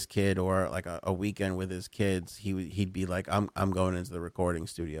night with his kid or like a weekend with his kids, he'd be like, I'm going into the recording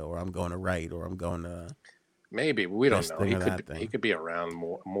studio, or I'm going to write, or I'm going to. Maybe we don't know. He could be around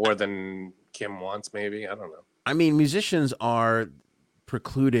more than Kim wants. Maybe, I don't know. I mean, musicians are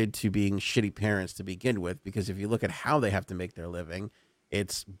precluded to being shitty parents to begin with, because if you look at how they have to make their living,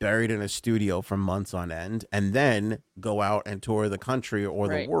 it's buried in a studio for months on end, and then go out and tour the country or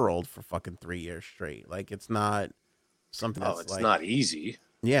the world for fucking 3 years straight. Like, it's not something that's it's not easy.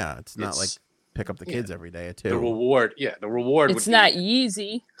 Yeah, it's not like pick up the kids every day too. The reward, it's not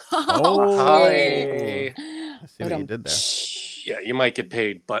easy. Hi. I see what you did there. Yeah, you might get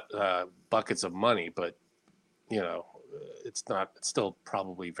paid buckets of money, but it's not. It's still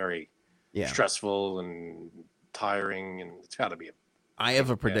probably very stressful and tiring, and it's got to be. I have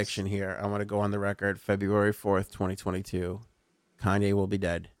a prediction here. I want to go on the record. February 4th, 2022, Kanye will be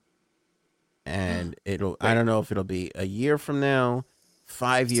dead. And I don't know if it'll be a year from now,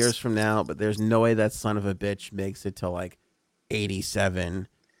 5 years from now, but there's no way that son of a bitch makes it to like 87.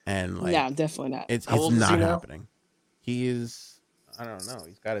 And like, no, definitely not. It's not happening. He is, I don't know.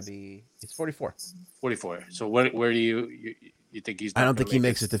 He's got to be, he's 44. 44. So where do you think he's? I don't think he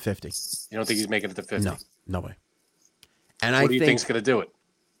makes it to 50. You don't think he's making it to 50? No way. And what do you think's going to do it?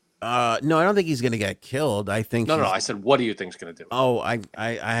 No, I don't think he's going to get killed. I think No, I said, what do you think's going to do it? Oh, I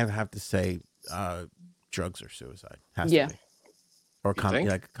have to say drugs or suicide. Has to be. Or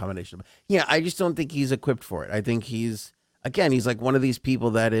like a combination of. Yeah, I just don't think he's equipped for it. I think he's like one of these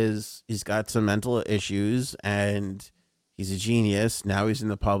people that he's got some mental issues, and he's a genius. Now he's in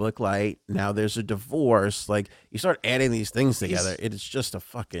the public light. Now there's a divorce. Like, you start adding these things together, it's just a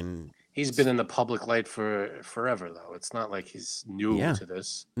fucking. He's been in the public light for forever, though. It's not like he's new to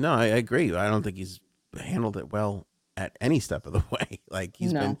this. No, I agree. I don't think he's handled it well at any step of the way. Like,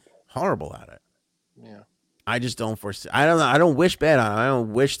 he's been horrible at it. Yeah. I just don't foresee. I don't know. I don't wish bad on him. I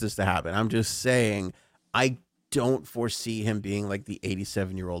don't wish this to happen. I'm just saying I don't foresee him being like the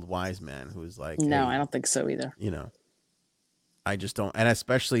 87-year-old wise man who's like. No, I don't think so either. I just don't. And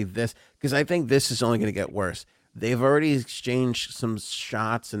especially this, because I think this is only going to get worse. They've already exchanged some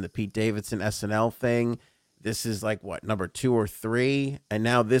shots in the Pete Davidson SNL thing. This is like what, number 2 or 3, and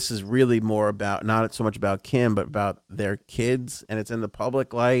now this is really more about not so much about Kim, but about their kids, and it's in the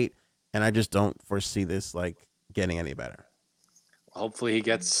public light. And I just don't foresee this like getting any better. Hopefully, he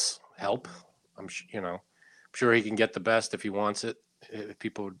gets help. I'm sure he can get the best if he wants it. If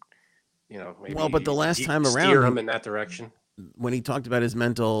people, maybe but the last time around, steer him in that direction. When he talked about his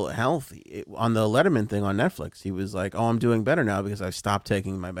mental health on the Letterman thing on Netflix, he was like, "Oh, I'm doing better now because I've stopped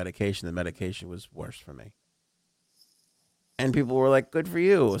taking my medication. The medication was worse for me." And people were like, "Good for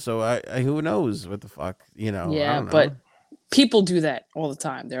you." So I who knows what the fuck, Yeah, but people do that all the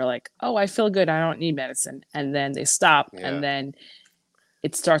time. They're like, "Oh, I feel good. I don't need medicine," and then they stop, and then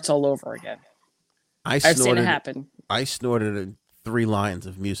it starts all over again. I've seen it happen. I snorted 3 lines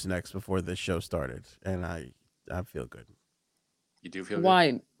of Mucinex before this show started, and I feel good. You do feel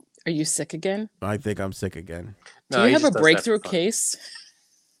Why? good? Are you sick again? I think I'm sick again. Do you have a breakthrough case?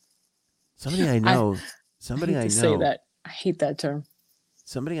 Somebody I know. Somebody I know. Say that. I hate that term.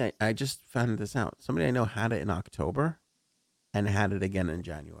 Somebody I just found this out. Somebody I know had it in October and had it again in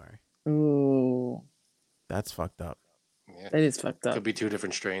January. Ooh. That's fucked up. Yeah. That is fucked up. Could be 2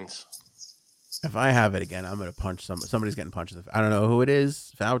 different strains. If I have it again, I'm going to punch somebody's getting punched in the face. I don't know who it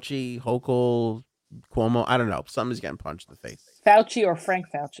is. Fauci, Hochul, Cuomo. I don't know. Somebody's getting punched in the face. Fauci or Frank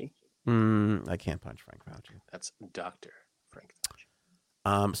Fauci? I can't punch Frank Fauci. That's Dr. Frank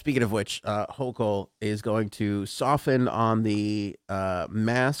Fauci. Speaking of which, Hochul is going to soften on the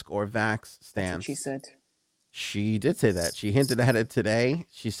mask or vax stance. That's what she said. She did say that. She hinted at it today.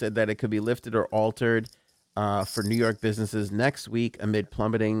 She said that it could be lifted or altered for New York businesses next week amid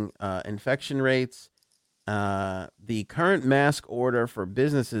plummeting infection rates. The current mask order for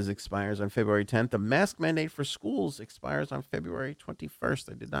businesses expires on February 10th. The mask mandate for schools expires on February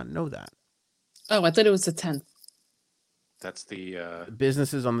 21st. I did not know that. Oh, I thought it was the 10th. That's the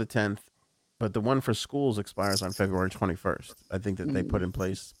businesses on the 10th, but the one for schools expires on February 21st. I think that they put in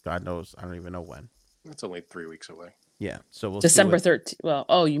place, God knows, I don't even know when. That's only 3 weeks away. Yeah, so we'll December 13th. Well,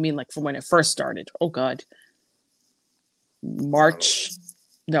 oh, you mean like from when it first started? Oh God,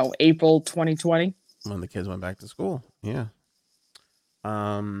 April 2020. When the kids went back to school. Yeah.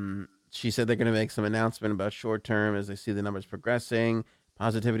 She said they're going to make some announcement about short term as they see the numbers progressing.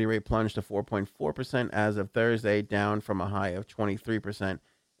 Positivity rate plunged to 4.4% as of Thursday, down from a high of 23%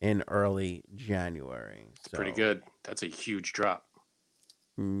 in early January. So, pretty good. That's a huge drop.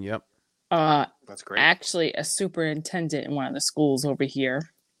 Yep. That's great. Actually, a superintendent in one of the schools over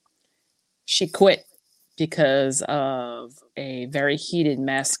here, she quit because of a very heated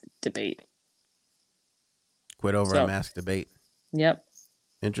mask debate. Quit over a mask debate. Yep.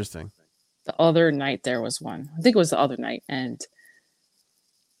 Interesting. The other night there was one. I think it was the other night, and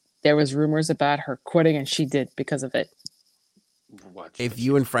there was rumors about her quitting, and she did because of it. If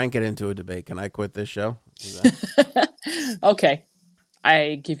you and Frank get into a debate, can I quit this show? Okay.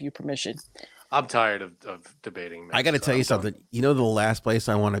 I give you permission. I'm tired of debating. I got to tell you something. You know, the last place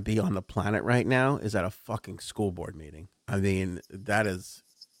I want to be on the planet right now is at a fucking school board meeting. I mean, that is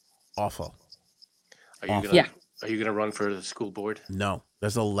awful. Are you gonna run for the school board? No,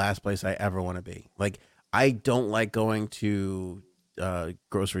 that's the last place I ever want to be. Like, I don't like going to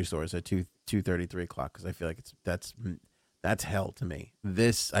grocery stores at 2:30, 3 o'clock because I feel like that's hell to me.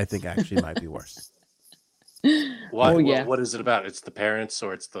 This, I think, actually might be worse. Why? What is it about? It's the parents,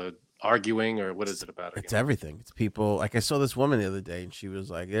 or it's the arguing, or what is it about? It's everything. It's people. Like, I saw this woman the other day, and she was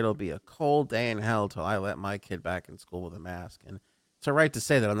like, "It'll be a cold day in hell till I let my kid back in school with a mask." And it's all right to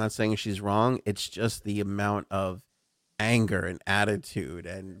say that. I'm not saying she's wrong. It's just the amount of anger and attitude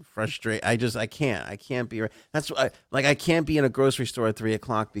and frustration. I can't be. That's why, like, I can't be in a grocery store at 3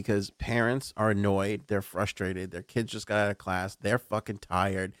 o'clock because parents are annoyed. They're frustrated. Their kids just got out of class. They're fucking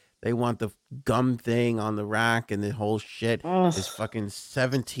tired. They want the gum thing on the rack and the whole shit. There's fucking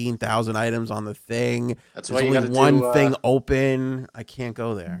 17,000 items on the thing. That's There's why you only got one thing open. I can't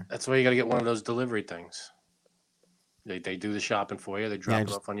go there. That's why you got to get one of those delivery things. They do the shopping for you. They drop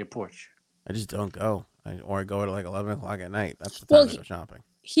it off on your porch. I just don't go. Or I go at like 11 o'clock at night. That's the time to go shopping.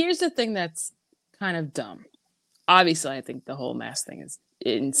 Here's the thing that's kind of dumb. Obviously, I think the whole mask thing is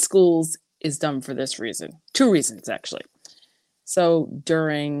in schools is dumb for this reason. 2 reasons, actually. So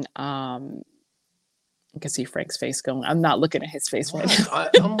during, I can see Frank's face going. I'm not looking at his face right now.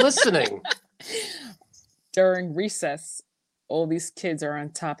 I'm listening. During recess, all these kids are on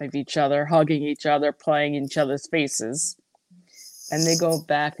top of each other, hugging each other, playing in each other's faces. And they go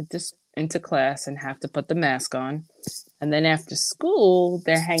back into class and have to put the mask on. And then after school,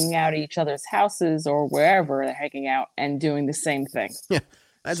 they're hanging out at each other's houses or wherever they're hanging out and doing the same thing. Yeah,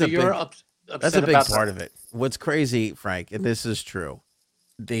 that's a big part of it. What's crazy, Frank, and this is true,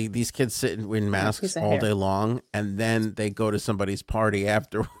 these kids sit in masks all day long, and then they go to somebody's party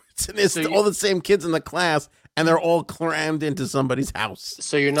afterwards, and it's all the same kids in the class, and they're all crammed into somebody's house.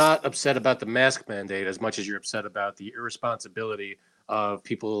 So you're not upset about the mask mandate as much as you're upset about the irresponsibility of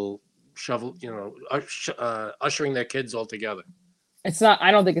people ushering their kids all together. It's not.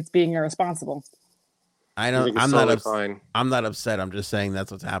 I don't think it's being irresponsible. I'm not upset. I'm just saying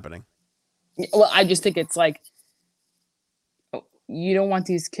that's what's happening. Well, I just think it's like, you don't want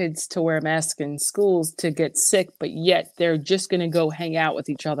these kids to wear masks in schools to get sick, but yet they're just going to go hang out with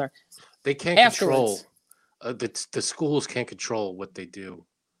each other. They can't control. The schools can't control what they do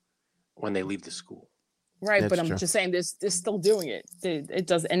when they leave the school. Right, but I'm just saying they're still doing it. It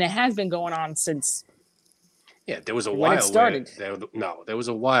does, and it has been going on since. Yeah, there was a while it started. There was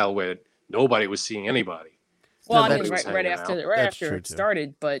a while where nobody was seeing anybody. Well, I mean, right after it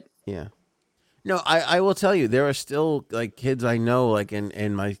started, but yeah. No, I will tell you, there are still like kids I know, like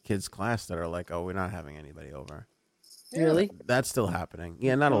in my kids' class, that are like, "Oh, we're not having anybody over." Really? That's still happening.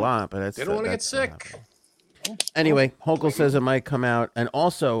 Yeah, not a lot, but they don't want to get sick. Anyway, Hochul says it might come out, and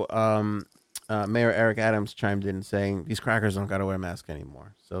also Mayor Eric Adams chimed in saying these crackers don't got to wear a mask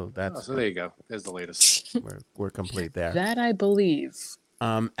anymore. So that's so there you go. There's the latest. We're complete there. That I believe.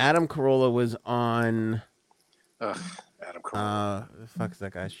 Adam Carolla was on. Adam Carolla. The fuck's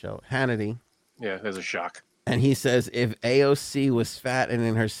that guy's show? Hannity. Yeah, there's a shock. And he says, if AOC was fat and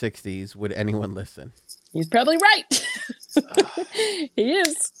in her 60s, would anyone listen? He's probably right. He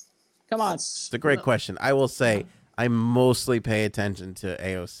is. Come on. It's a great question. I will say I mostly pay attention to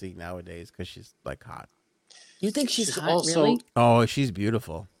AOC nowadays because she's like hot. You think she's hot, really? Oh, she's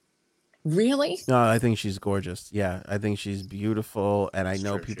beautiful. Really? No, I think she's gorgeous. Yeah, I think she's beautiful. And I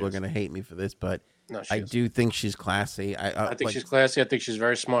know people are going to hate me for this, but I do think she's classy. I think she's classy. I think she's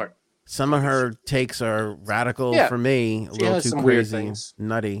very smart. Some of her takes are radical for me, a little too crazy,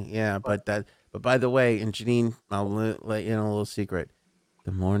 nutty. Yeah, but by the way, and Janine, I'll let you know a little secret.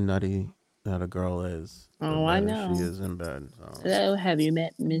 The more nutty that a girl is, the I know she is in bed. So. Hello, have you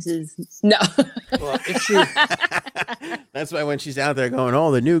met Mrs. No. Well, That's why when she's out there going,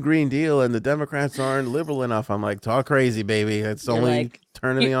 "Oh, the new Green Deal and the Democrats aren't liberal enough," I'm like, "Talk crazy, baby. It's You're only like,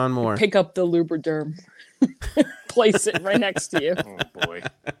 turning me on more." Pick up the Lubriderm, place it right next to you. Oh boy.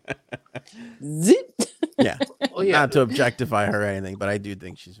 Zip. Yeah. Well, yeah. Not to objectify her or anything, but I do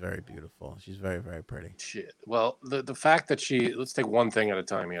think she's very beautiful. She's very, very pretty. Shit. Well, the fact that let's take one thing at a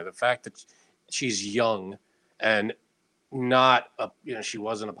time here. The fact that she's young and not she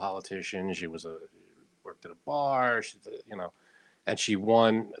wasn't a politician. She worked at a bar. And she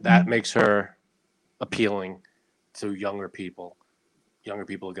won. That makes her appealing to younger people. Younger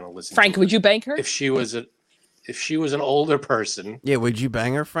people are going to listen. Frank, would you bank her? If she was an older person? Yeah. Would you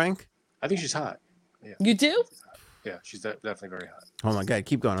bang her, Frank? I think she's hot. Yeah. You do? Yeah, she's definitely very hot. Oh my God,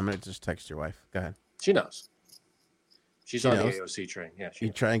 keep going. I'm gonna just text your wife. Go ahead. She knows. She's on the AOC train. Yeah,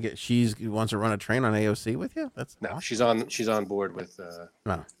 you try and she wants to run a train on AOC with you. That's no. Awesome. She's on board with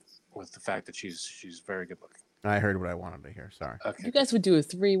with the fact that she's very good looking. I heard what I wanted to hear. Sorry. Okay. You guys would do a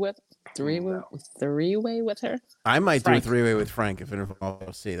three-way with her. I might do a three-way with Frank if it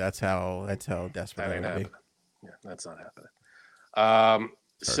involves AOC. That's how desperate that ain't I would be. Yeah, that's not happening.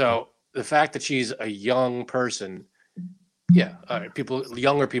 So the fact that she's a young person, yeah,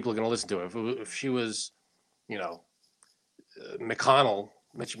 younger people are going to listen to her. If she was, Mitch McConnell,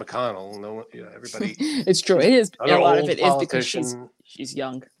 everybody. It's true. It is. A lot of it is because she's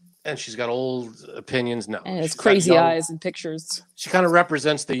young. And she's got old opinions. No, and it's crazy eyes and pictures. She kind of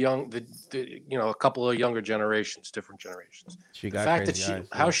represents the young, a couple of younger generations, different generations. She got the fact that eyes,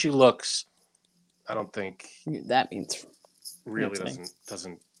 how she looks, I don't think that means really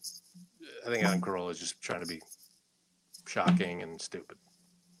doesn't. I think Adam Carolla is just trying to be shocking and stupid.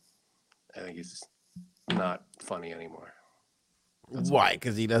 I think he's not funny anymore. Why?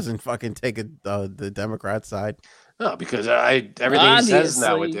 Because he doesn't fucking take the Democrat side. No, because everything he says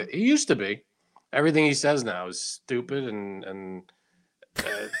now. He used to be. Everything he says now is stupid and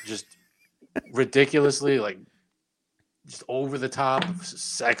just ridiculously just over the top,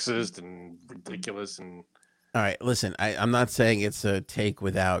 sexist and ridiculous and. All right, listen. I'm not saying it's a take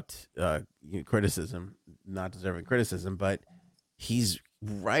without criticism, not deserving criticism, but he's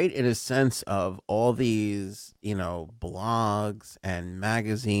right in a sense of all these, blogs and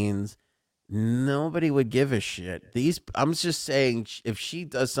magazines. Nobody would give a shit. I'm just saying, if she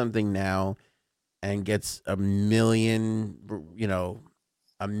does something now and gets a million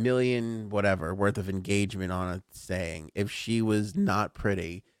whatever worth of engagement on a saying, if she was not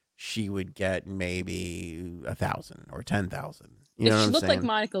pretty, she would get maybe 1,000 or 10,000. If she looked like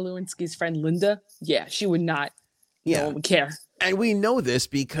Monica Lewinsky's friend Linda, yeah, she would not. No one would care. And we know this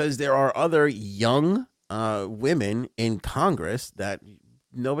because there are other young women in Congress that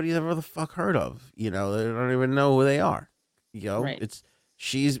nobody's ever the fuck heard of. They don't even know who they are. Right.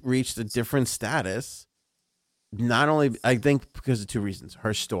 She's reached a different status. Not only, I think, because of two reasons: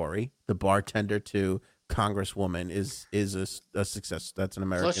 her story, the bartender to Congresswoman, is a success. That's an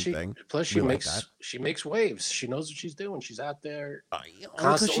American thing. Plus, she makes waves. She knows what she's doing. She's out there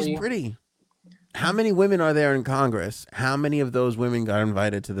because she's pretty. How many women are there in Congress? How many of those women got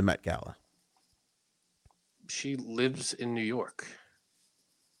invited to the Met Gala? She lives in New York.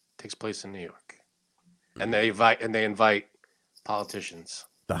 Takes place in New York, and they invite politicians.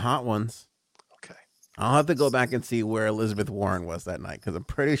 The hot ones. Okay. I'll have to go back and see where Elizabeth Warren was that night because I'm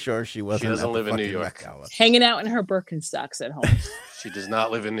pretty sure she wasn't. She doesn't live in New York. Hanging out in her Birkenstocks at home. She does not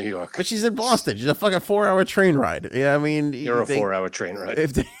live in New York. But she's in Boston. She's a fucking 4-hour train ride. Yeah, I mean, you're a 4-hour train ride.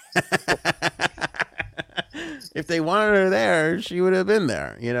 If they wanted her there, she would have been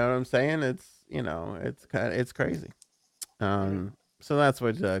there. You know what I'm saying? It's crazy. So that's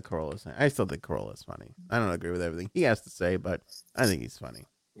what Carolla's saying. I still think Carolla's funny. I don't agree with everything he has to say, but I think he's funny.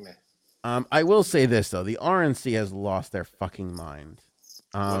 Meh. I will say this though: the RNC has lost their fucking mind.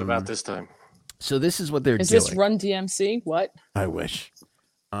 What about this time? So this is what they're doing. Is this Run DMC? What? I wish.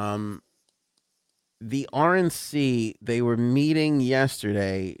 The RNC, they were meeting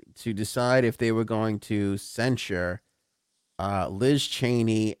yesterday to decide if they were going to censure Liz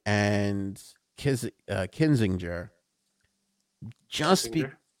Cheney and Kinzinger.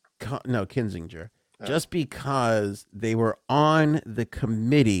 Kinzinger. Oh. Just because they were on the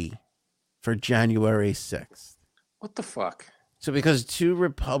committee for January 6th. What the fuck? So because two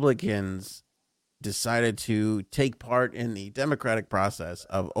Republicans decided to take part in the democratic process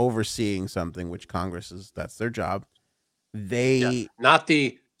of overseeing something, which Congress that's their job. Not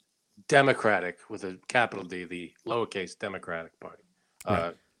the Democratic with a capital D, the lowercase Democratic Party.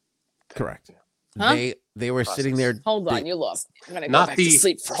 Right. Correct. Yeah. Huh? They were sitting there. Hold on, you lost. I'm gonna go not back the to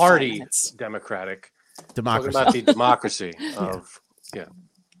sleep for party 5 minutes. Democratic. Democracy. Talking about the democracy of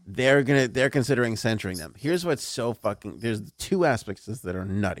they're considering censoring them. Here's what's so fucking. There's two aspects of this that are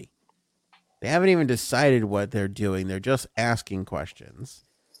nutty. They haven't even decided what they're doing. They're just asking questions.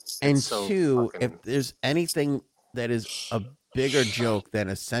 And so two, if there's anything that is a bigger joke than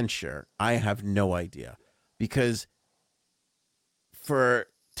a censure, I have no idea. Because for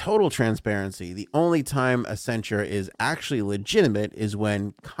total transparency, the only time a censure is actually legitimate is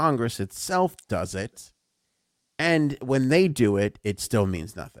when Congress itself does it. And when they do it, it still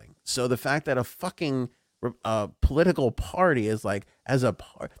means nothing. So the fact that a fucking political party is like, as a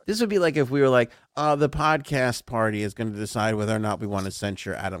part, this would be like if we were like, the podcast party is going to decide whether or not we want to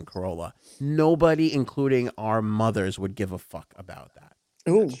censure Adam Carolla. Nobody, including our mothers, would give a fuck about that.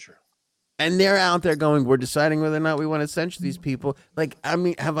 Ooh. That's true. And they're out there going, we're deciding whether or not we want to censure these people. Like, I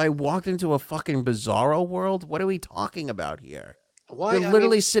mean, have I walked into a fucking bizarro world? What are we talking about here? Why? They're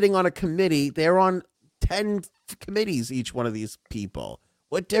literally sitting on a committee. They're on 10 committees, each one of these people.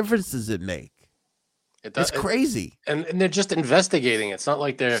 What difference does it make? It's crazy. And they're just investigating. It's not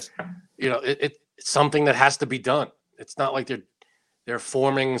like they're, it's something that has to be done. It's not like they're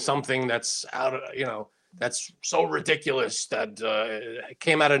forming something that's out of, that's so ridiculous that it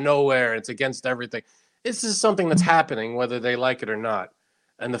came out of nowhere. It's against everything. This is something that's happening, whether they like it or not.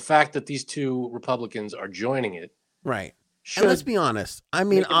 And the fact that these two Republicans are joining it. Right. And let's be honest. I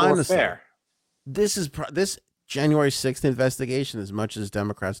mean, honestly, this January 6th investigation, as much as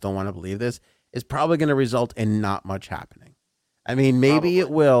Democrats don't want to believe this, is probably going to result in not much happening. I mean, maybe it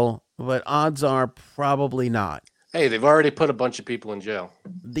will, but odds are probably not. Hey, they've already put a bunch of people in jail.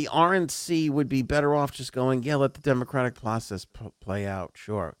 The RNC would be better off just going, yeah, let the democratic process play out.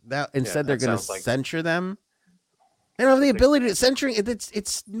 Sure. Instead, they're going to censure them. They don't have the ability to censure it.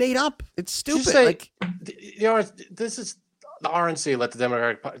 It's made up. It's stupid. Say, this is the RNC, let the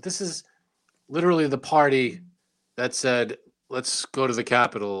Democratic Party. This is literally the party that said, let's go to the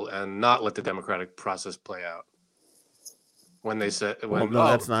Capitol and not let the democratic process play out. When they said,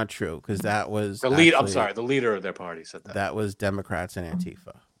 that's not true, because that was the lead. I'm sorry, the leader of their party said that. That was Democrats and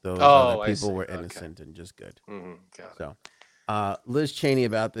Antifa. Those other people were innocent and just good. So, Liz Cheney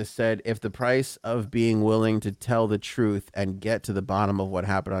about this said, if the price of being willing to tell the truth and get to the bottom of what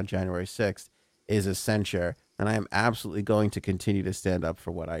happened on January 6th is a censure, then I am absolutely going to continue to stand up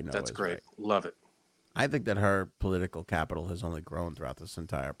for what I know. That's great. Right. Love it. I think that her political capital has only grown throughout this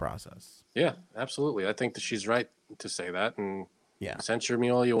entire process. Yeah, absolutely. I think that she's right to say that. And censure me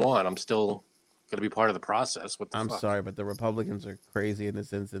all you want. I'm still going to be part of the process. I'm sorry, but the Republicans are crazy in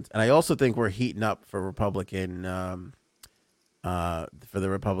this instance. And I also think we're heating up for Republican, for the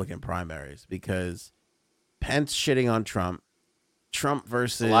Republican primaries, because Pence shitting on Trump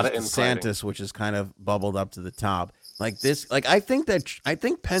versus DeSantis, which is kind of bubbled up to the top. Like this, I think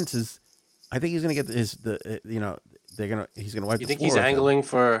Pence is. I think he's gonna get he's gonna wipe. You think he's angling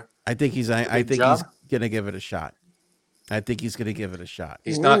for? I think he's gonna give it a shot.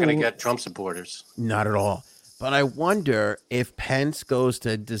 He's not gonna get Trump supporters. Not at all. But I wonder if Pence goes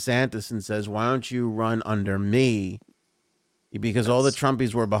to DeSantis and says, "Why don't you run under me?" Because all the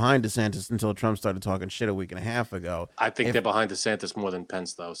Trumpies were behind DeSantis until Trump started talking shit a week and a half ago. I think they're behind DeSantis more than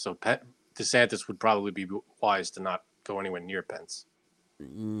Pence, though. So DeSantis would probably be wise to not go anywhere near Pence.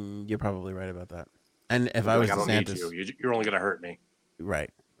 You're probably right about that. And if I was DeSantis, you're only going to hurt me.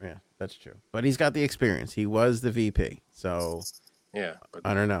 Right. Yeah, that's true. But he's got the experience. He was the VP. So yeah,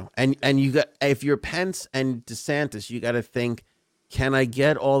 I don't know. And you got, if you're Pence and DeSantis, you got to think, can I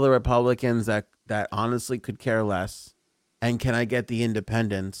get all the Republicans that honestly could care less? And can I get the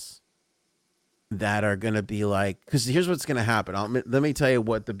independents that are going to be like, because here's what's going to happen. Let me tell you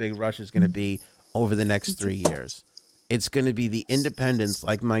what the big rush is going to be over the next 3 years. It's going to be the independents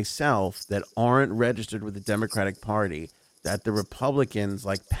like myself that aren't registered with the Democratic Party, that the Republicans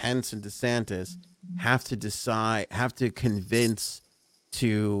like Pence and DeSantis have to convince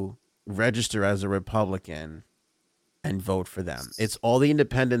to register as a Republican and vote for them. It's all the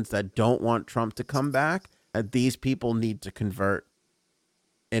independents that don't want Trump to come back that these people need to convert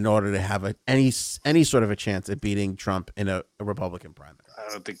in order to have any sort of a chance at beating Trump in a Republican primary. I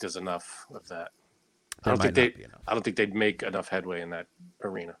don't think there's enough of that. I don't think they'd make enough headway in that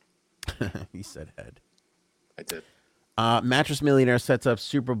arena. He said head. I did. Mattress Millionaire sets up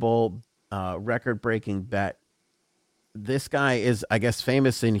Super Bowl record-breaking bet. This guy is, I guess,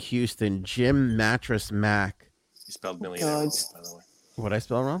 famous in Houston. Jim Mattress Mac. He spelled millionaire wrong, by the way. What'd I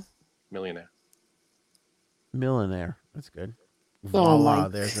spell wrong? Millionaire. That's good. Voila,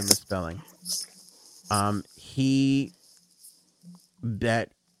 there's a misspelling. He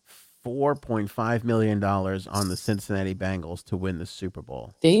bet $4.5 million on the Cincinnati Bengals to win the Super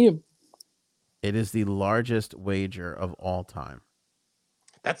Bowl. Damn. It is the largest wager of all time.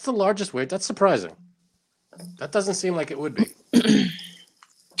 That's the largest weight. That's surprising. That doesn't seem like it would be.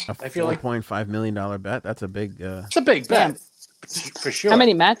 I feel like $4.5 million bet. That's a big. It's a big bet, for sure. How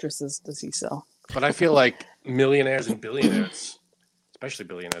many mattresses does he sell? But I feel like millionaires and billionaires, especially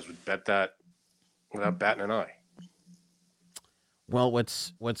billionaires, would bet that without batting an eye. Well,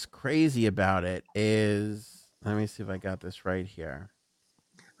 what's crazy about it is, let me see if I got this right here.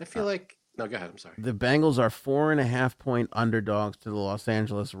 I feel like no. Go ahead. I'm sorry. The Bengals are 4.5-point underdogs to the Los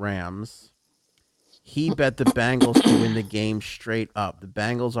Angeles Rams. He bet the Bengals to win the game straight up. The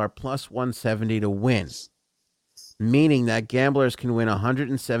Bengals are plus 170 to win, meaning that gamblers can win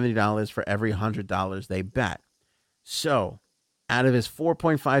 $170 for every $100 they bet. So, out of his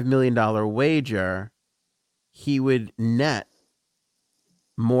 $4.5 million wager, he would net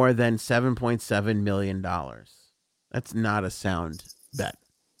more than $7.7 million. That's not a sound bet.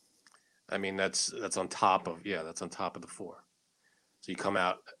 I mean, that's on top of the 4. So you come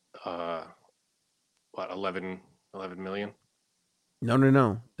out, what, 11 million?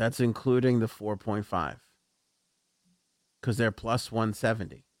 No. That's including the 4.5. Because they're plus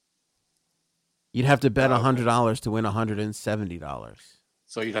 170. You'd have to bet $100 to win $170.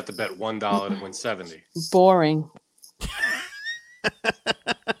 So you'd have to bet $1 to win 70. Boring.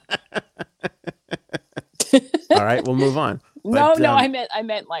 All right, we'll move on. But, no, I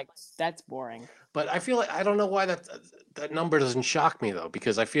meant like that's boring. But I feel like I don't know why that number doesn't shock me though,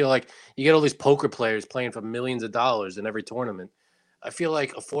 because I feel like you get all these poker players playing for millions of dollars in every tournament. I feel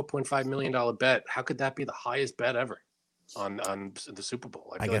like a $4.5 million bet. How could that be the highest bet ever on the Super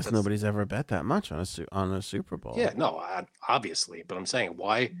Bowl? I guess nobody's ever bet that much on a Super Bowl. Yeah, no, obviously, but I'm saying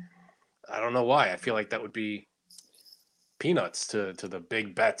why. I don't know why. I feel like that would be peanuts to the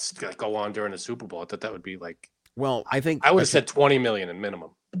big bets that go on during the Super Bowl. I thought that would be like. Well, I think I would have said 20 million in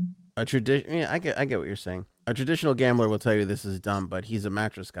minimum. A tradition. Yeah, I get what you're saying. A traditional gambler will tell you this is dumb, but he's a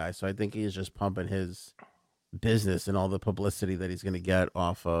mattress guy, so I think he's just pumping his business and all the publicity that he's going to get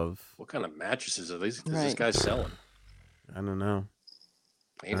off of. What kind of mattresses are these? Is this guy selling? I don't know.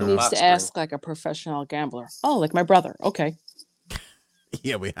 He needs to ask like a professional gambler. Oh, like my brother. Okay.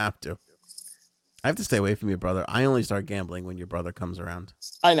 Yeah, we have to. I have to stay away from your brother. I only start gambling when your brother comes around.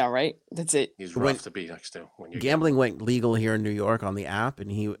 I know, right? That's it. He's rough to be next to. When gambling went legal here in New York on the app,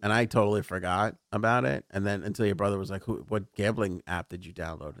 and I totally forgot about it. And then until your brother was like, "What gambling app did you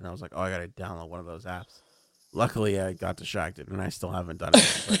download?" And I was like, "Oh, I got to download one of those apps." Luckily, I got distracted, and I still haven't done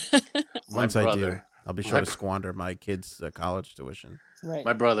it. But once I do, I'll be sure to squander my kids' college tuition. Right.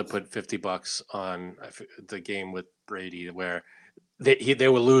 My brother put $50 on the game with Brady, where they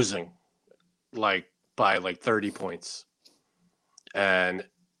were losing. By 30 points, and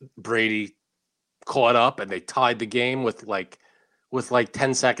Brady caught up, and they tied the game with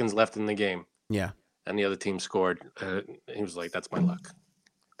 10 seconds left in the game. Yeah, and the other team scored. He was like, "That's my luck."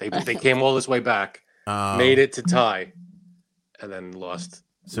 They came all this way back, made it to tie, and then lost.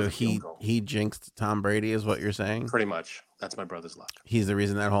 So he jinxed Tom Brady, is what you're saying? Pretty much. That's my brother's luck. He's the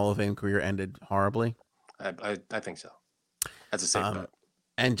reason that Hall of Fame career ended horribly. I think so. That's a safe bet.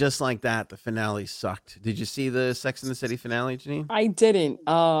 And just like that, the finale sucked. Did you see the Sex and the City finale, Janine? I didn't.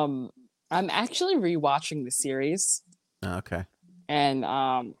 I'm actually rewatching the series. Oh, okay. And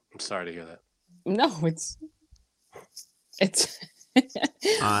I'm sorry to hear that. No, it's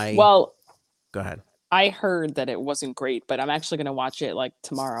well, go ahead. I heard that it wasn't great, but I'm actually going to watch it like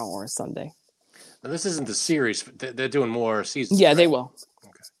tomorrow or Sunday. Now, this isn't the series. They're doing more seasons. Yeah, right? They will.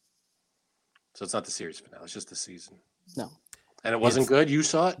 Okay. So it's not the series finale. It's just the season. No. And it wasn't good? You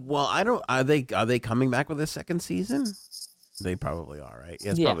saw it? Well, I don't. Are they coming back with a second season? They probably are, right?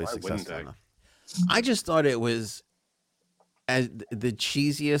 Yeah, it's probably successful enough. I just thought it was as the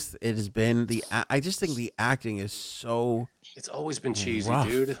cheesiest it has been. I just think the acting is so. It's always been cheesy, rough.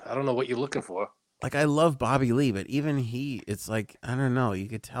 Dude. I don't know what you're looking for. Like, I love Bobby Lee, but even it's like, I don't know. You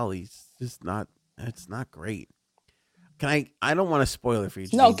could tell he's just not. It's not great. I don't want to spoil it for you,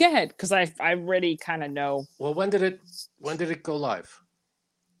 Janine. No, go ahead, because I already kind of know. Well, when did it go live?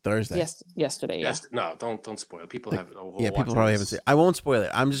 Thursday. Yes, yesterday. Yeah. No, don't spoil it. People have. Yeah, people probably haven't seen it. I won't spoil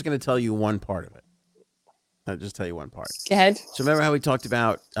it. I'm just going to tell you one part of it. I'll just tell you one part. Go ahead. So remember how we talked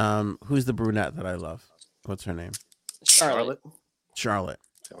about who's the brunette that I love? What's her name? Charlotte.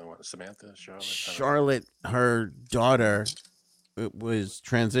 Samantha. Charlotte. Her daughter was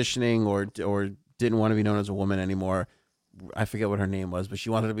transitioning or didn't want to be known as a woman anymore. I forget what her name was, but she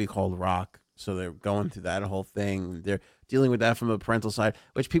wanted to be called Rock. So they're going through that whole thing. They're dealing with that from a parental side,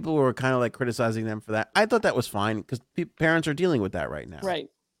 which people were kind of like criticizing them for that. I thought that was fine because parents are dealing with that right now. Right.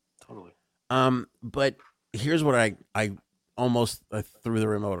 Totally. But here's what I almost threw the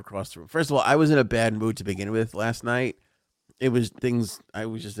remote across the room. First of all, I was in a bad mood to begin with last night. it was things. I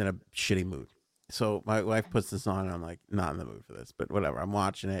was just in a shitty mood. So my wife puts this on, and I'm like, not in the mood for this, but whatever. I'm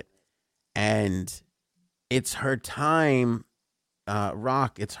watching it, and it's her time.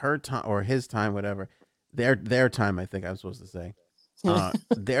 Rock, it's her time or his time, whatever. Their time, I think I'm supposed to say.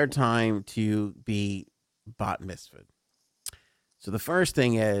 Their time to be bat mitzvah. So the first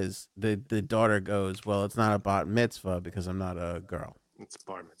thing is the daughter goes, well, it's not a bat mitzvah because I'm not a girl. It's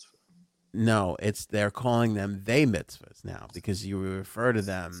bar mitzvah. No, they're calling them they mitzvahs now because you refer to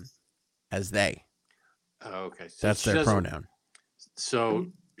them as they. Oh, okay. So that's their pronoun. So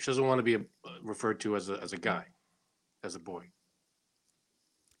she doesn't want to be referred to as a guy, as a boy.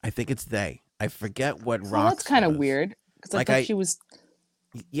 I think it's they. I forget what Rock. Well, that's kind of weird because I thought she was.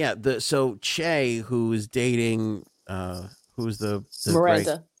 Yeah. So Che, who is dating, who's the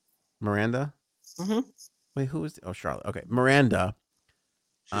Miranda. Miranda. Mm-hmm. Wait, who is? Charlotte. Okay, Miranda.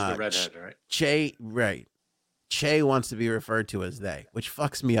 She's the redhead, right? Che, right. Che wants to be referred to as they, which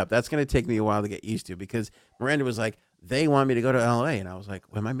fucks me up. That's going to take me a while to get used to because Miranda was like, they want me to go to LA. And I was like,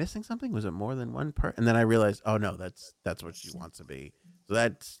 am I missing something? Was it more than one part? And then I realized, oh no, that's what she wants to be. So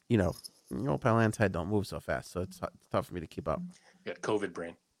that's, pal Ant's head don't move so fast. So it's tough for me to keep up. Yeah, COVID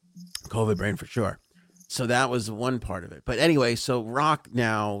brain. COVID brain for sure. So that was one part of it. But anyway, so Rock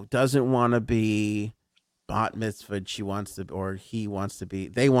now doesn't want to be bat mitzvah. She wants to, or he wants to be,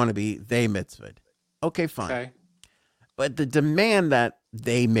 they want to be they mitzvah. Okay, fine. Okay. But the demand that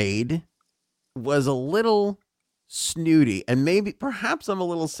they made was a little snooty. And perhaps I'm a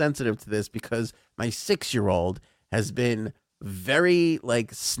little sensitive to this because my 6-year-old has been very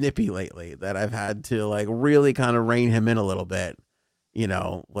snippy lately that I've had to really kind of rein him in a little bit,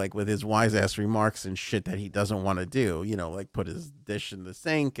 with his wise ass remarks and shit that he doesn't want to do, put his dish in the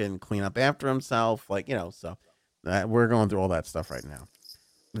sink and clean up after himself. So we're going through all that stuff right now.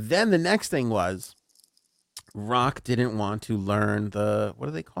 Then the next thing was Rock didn't want to learn what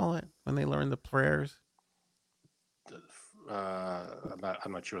do they call it when they learn the prayers? I'm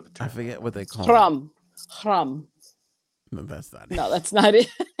not sure the term. I forget what they call Chram. No, that's not it. No, that's not it.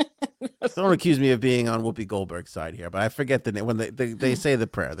 Don't accuse me of being on Whoopi Goldberg's side here, but I forget the name when they say the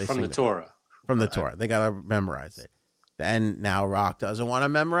prayer. They from sing the Torah. From the Torah. They got to memorize it. And now Rock doesn't want to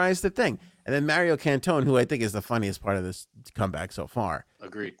memorize the thing. And then Mario Cantone, who I think is the funniest part of this comeback so far.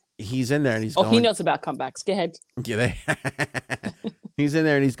 Agreed. He's in there and he's going. He knows about comebacks. Go ahead. Yeah, he's in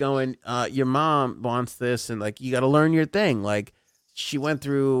there and he's going, your mom wants this and you got to learn your thing. She went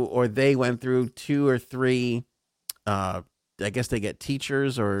through, or they went through 2 or 3 I guess they get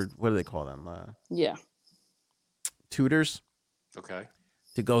teachers, or what do they call them? Yeah. Tutors. Okay.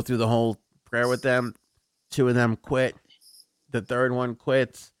 To go through the whole prayer with them. 2 of them quit. The third one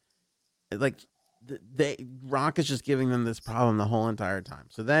quits. Rock is just giving them this problem the whole entire time.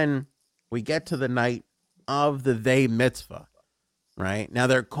 So then we get to the night of the they mitzvah, right? Now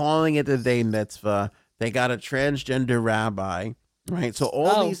they're calling it the they mitzvah. They got a transgender rabbi, right? So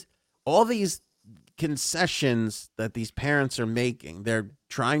all these concessions that these parents are making, they're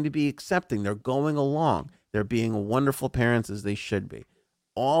trying to be accepting. They're going along. They're being wonderful parents as they should be.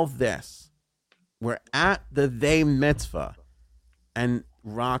 All this, we're at the they mitzvah, and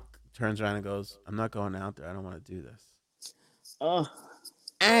Rock turns around and goes, I'm not going out there. I don't want to do this. Oh.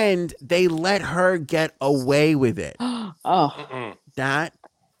 And they let her get away with it. Oh. That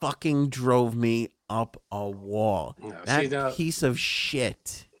fucking drove me up a wall. No, that piece of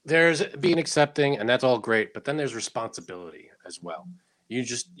shit. There's being accepting, and that's all great, but then there's responsibility as well. You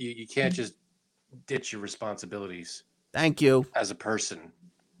can't just ditch your responsibilities. Thank you. As a person,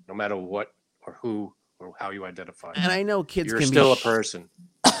 no matter what or who or how you identify. And I know kids you're still a person.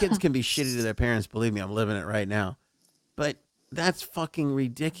 Kids can be shitty to their parents. Believe me, I'm living it right now. But that's fucking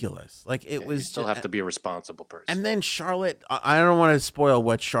ridiculous. It was. You still have to be a responsible person. And then Charlotte, I don't want to spoil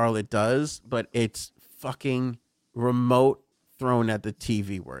what Charlotte does, but it's fucking remote thrown at the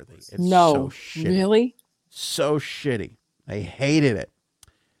TV worthy. It's so shitty. Really? So shitty. I hated it.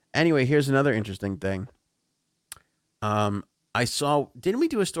 Anyway, here's another interesting thing. I saw, didn't we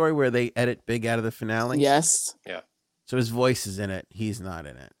do a story where they edit Big out of the finale? Yes. Yeah. So his voice is in it. He's not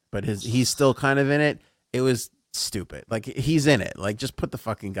in it, but he's still kind of in it. It was stupid. He's in it. Just put the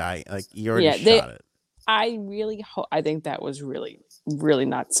fucking guy, you already shot it. I really I think that was really, really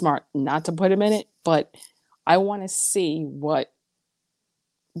not smart not to put him in it, but I want to see what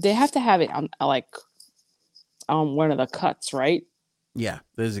they have to have it on one of the cuts, right? Yeah,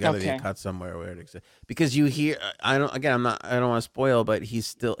 there's got to be a cut somewhere where it exists because you hear. I don't want to spoil, but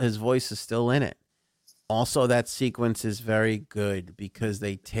his voice is still in it. Also, that sequence is very good because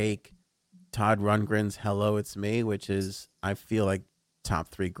they take Todd Rundgren's "Hello, It's Me," which is I feel like top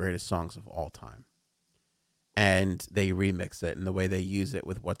 3 greatest songs of all time, and they remix it, and the way they use it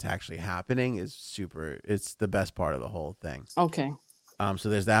with what's actually happening is super. It's the best part of the whole thing. Okay. So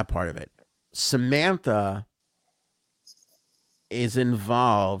there's that part of it. Samantha is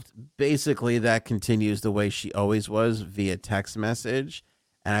involved. Basically, that continues the way she always was via text message.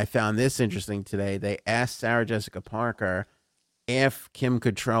 And I found this interesting today. They asked Sarah Jessica Parker if Kim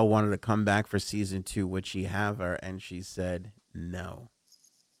Cattrall wanted to come back for season 2, would she have her? And she said no.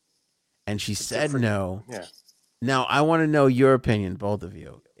 And she said no. Yeah. Now, I want to know your opinion, both of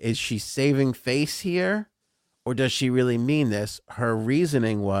you. Is she saving face here? Or does she really mean this? Her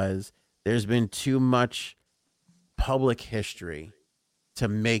reasoning was there's been too much public history to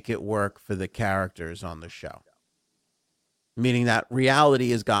make it work for the characters on the show. Meaning that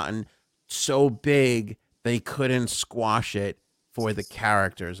reality has gotten so big they couldn't squash it for the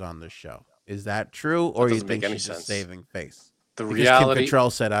characters on the show. Is that true? Or do you think she's just saving face? The because reality, Kim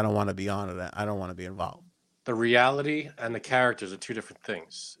Cattrall said, I don't want to be on it. I don't want to be involved. The reality and the characters are two different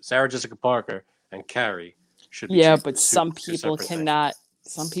things. Sarah Jessica Parker and Carrie should be but some people cannot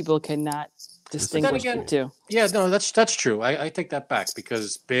distinguish the two. Yeah, no, that's true. I take that back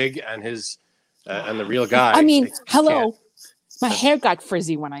because Big and his and the real guy. I mean, hello. My hair got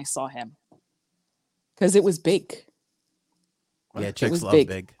frizzy when I saw him because it was Big. Yeah, chicks love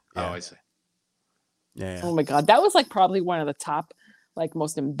Big. Yeah. Oh, I see. Yeah. Oh my God, that was like probably one of the top, like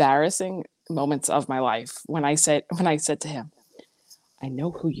most embarrassing moments of my life when I said to him, "I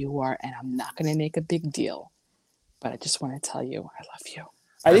know who you are, and I'm not going to make a big deal, but I just want to tell you I love you."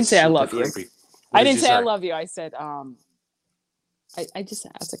 I didn't say I love you. I didn't say I love you. I said, I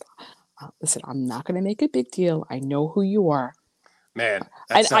was like, listen, I'm not going to make a big deal. I know who you are. Man,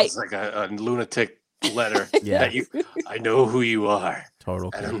 that sounds like a lunatic letter. Yeah. I know who you are.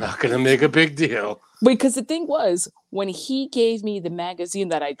 Total. And I'm not going to make a big deal. Because the thing was, when he gave me the magazine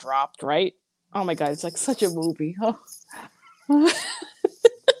that I dropped, right? Oh my God, it's like such a movie. Oh.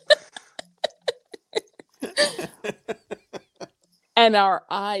 And our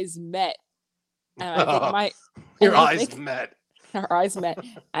eyes met. And I think Your eyes met. Our eyes met.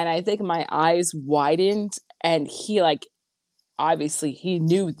 And I think my eyes widened. And he obviously he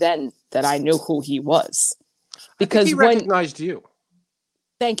knew then that I knew who he was. Because he recognized you.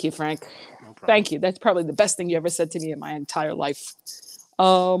 Thank you, Frank. No Thank you. That's probably the best thing you ever said to me in my entire life.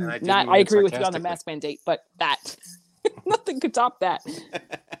 I agree with you on the Masked Man date, but that nothing could top that.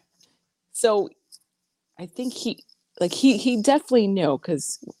 So I think he definitely knew,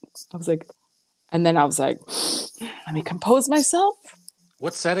 because I was like, and then I was like, let me compose myself.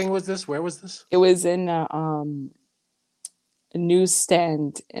 What setting was this? Where was this? It was in a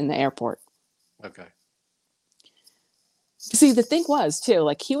newsstand in the airport. Okay. See, the thing was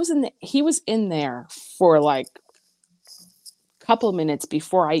too, he was in there for a couple of minutes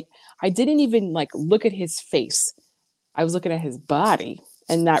before I didn't even look at his face. I was looking at his body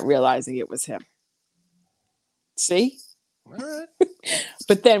and not realizing it was him. See? All right.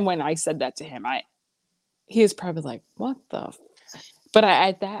 But then when I said that to him, he was probably like, "What the?" But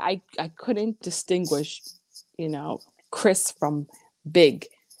I couldn't distinguish, Chris from Big.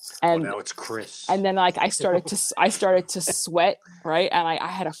 And now it's Chris. And then I started to sweat, right? And I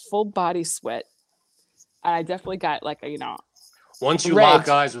had a full body sweat. And I definitely got once you lock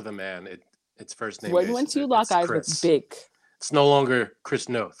eyes with a man, its first name is once you lock eyes Chris. with Big. It's no longer Chris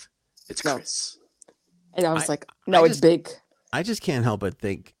Noth. It's Chris. And I was it's Big. I just can't help but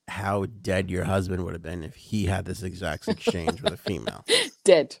think how dead your husband would have been if he had this exact exchange with a female.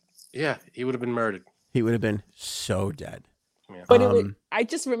 Dead. Yeah, he would have been murdered. He would have been so dead. Yeah. But I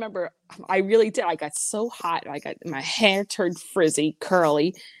just remember, I really did. I got so hot. My hair turned frizzy,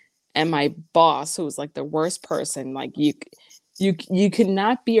 curly, and my boss, who was the worst person, you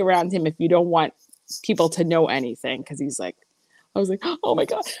cannot be around him if you don't want people to know anything. Because I was like, oh my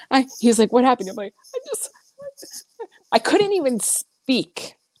God. He was like, what happened? I'm like, I couldn't even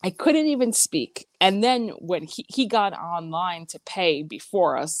speak. And then when he got online to pay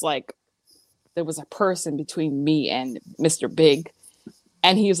before us, there was a person between me and Mr. Big.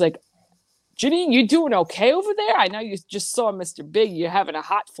 And he was like, Janine, you doing okay over there? I know you just saw Mr. Big. You're having a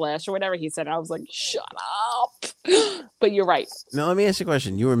hot flash or whatever he said. I was like, shut up. But you're right. Now, let me ask you a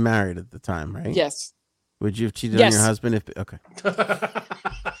question. You were married at the time, right? Yes. Would you have cheated on your husband if... Okay.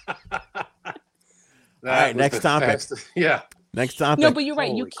 All right, next topic. Yeah. Next topic. No, but you're right.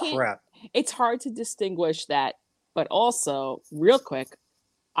 Holy you can't... crap. It's hard to distinguish that. But also, real quick,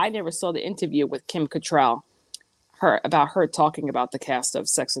 I never saw the interview with Kim Cattrall, about her talking about the cast of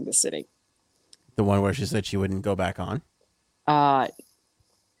Sex and the City. The one where she said she wouldn't go back on?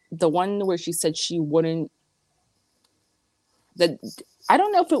 The one where she said she wouldn't... I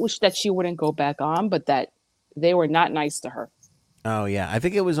don't know if it was that she wouldn't go back on, but that they were not nice to her. Oh yeah, I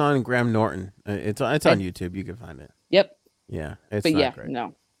think it was on Graham Norton. It's on YouTube. You can find it. Yep. Yeah, it's but not yeah, great.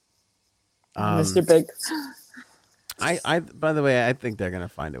 no. Mr. Big. I by the way, I think they're gonna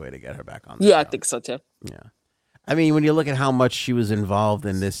find a way to get her back on. Yeah, show. I think so too. Yeah, I mean, when you look at how much she was involved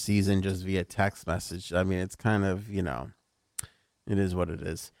in this season just via text message, I mean, it's kind of, it is what it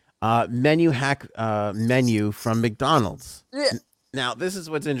is. Menu hack menu from McDonald's. Yeah. Now, this is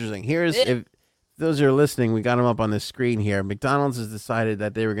what's interesting. If those who are listening, we got them up on the screen here. McDonald's has decided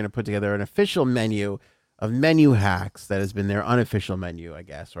that they were going to put together an official menu of menu hacks that has been their unofficial menu, I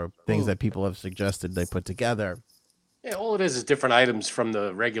guess, or things that people have suggested they put together. Yeah, all it is different items from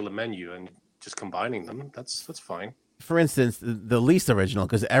the regular menu and just combining them. That's fine. For instance, the least original,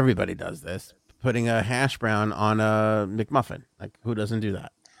 because everybody does this, putting a hash brown on a McMuffin. Like, who doesn't do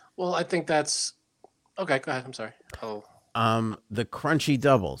that? Well, I think that's okay. Go ahead. I'm sorry. Oh. The crunchy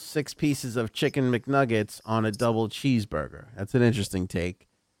double, 6 pieces of chicken McNuggets on a double cheeseburger. That's an interesting take.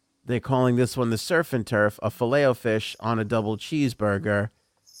 They're calling this one the surf and turf, a Filet-O-Fish on a double cheeseburger.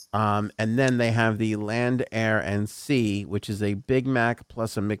 And then they have the Land, Air, and Sea, which is a Big Mac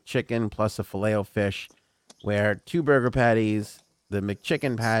plus a McChicken plus a Filet-O-Fish, where 2 burger patties, the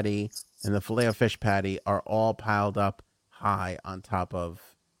McChicken patty, and the Filet-O-Fish patty are all piled up high on top of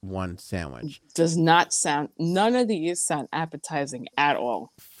one sandwich. Does not sound, none of these sound appetizing at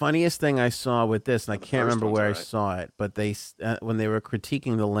all. Funniest thing I saw with this, and I can't remember where I saw it, but they when they were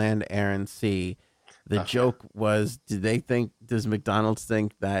critiquing the Land, Air, and Sea, the joke was, does McDonald's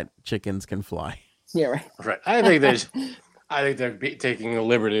think that chickens can fly? Yeah, right. Right. I think they're taking a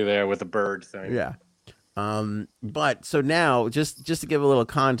liberty there with the bird thing. Yeah. But so now, just to give a little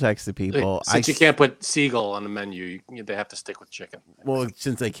context to people, since you can't put seagull on the menu, they have to stick with chicken. Well,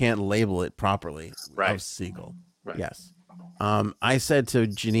 since they can't label it properly, right? Of seagull, right? Yes. I said to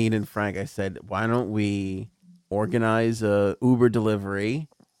Janine and Frank, I said, why don't we organize a Uber delivery?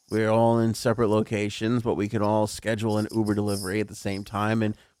 We're all in separate locations, but we could all schedule an Uber delivery at the same time,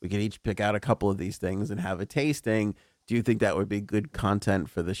 and we could each pick out a couple of these things and have a tasting. Do you think that would be good content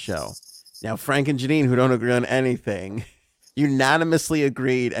for the show? Now, Frank and Janine, who don't agree on anything, unanimously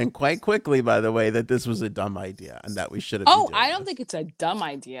agreed, and quite quickly, by the way, that this was a dumb idea and that we should have. Oh, I don't think it's a dumb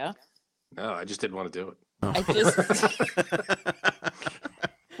idea. No, I just didn't want to do it. Oh. I just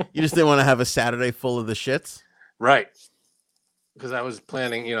You just didn't want to have a Saturday full of the shits? Right. Because I was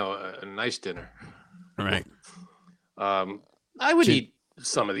planning, a nice dinner. Right. I would eat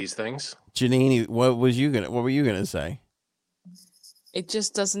some of these things. Janine, what were you gonna say? It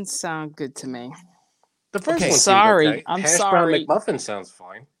just doesn't sound good to me. The first one. Sorry, okay. I'm Hash sorry. brown McMuffin sounds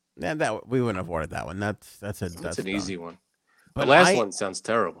fine. Yeah, that we wouldn't have ordered that one. That's an easy one. But the last one sounds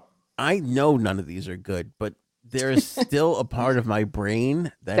terrible. I know none of these are good, but there is still a part of my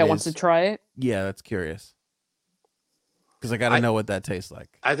brain that wants to try it. Yeah, that's curious. Because I got to know what that tastes like.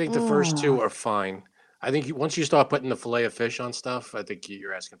 I think the first 2 are fine. I think once you start putting the Filet-O-Fish on stuff, I think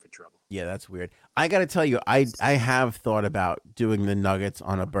you're asking for trouble. Yeah, that's weird. I got to tell you, I have thought about doing the nuggets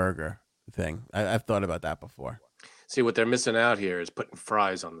on a burger thing. I've thought about that before. See, what they're missing out here is putting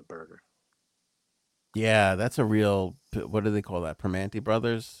fries on the burger. Yeah, that's a real, what do they call that? Primanti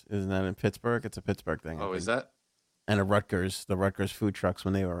Brothers? Isn't that in Pittsburgh? It's a Pittsburgh thing. Oh, is that? And the Rutgers food trucks,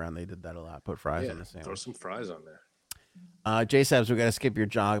 when they were around, they did that a lot. Put fries on the sandwich. Throw some fries on there. J-Sabs, we got to skip your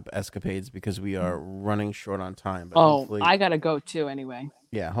job escapades because we are running short on time. But I got to go too anyway.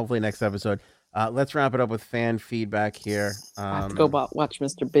 Yeah, hopefully next episode. Let's wrap it up with fan feedback here. I have to go watch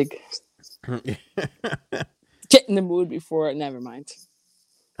Mr. Big. Get in the mood before. Never mind.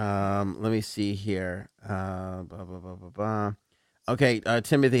 Let me see here. Okay,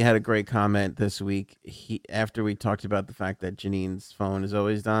 Timothy had a great comment this week. After we talked about the fact that Janine's phone is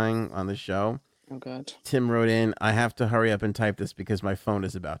always dying on the show. Oh, God. Tim wrote in, I have to hurry up and type this because my phone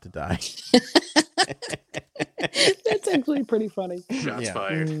is about to die. That's actually pretty funny. Shots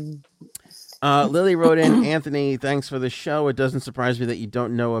fired. Lily wrote in, Anthony, thanks for the show. It doesn't surprise me that you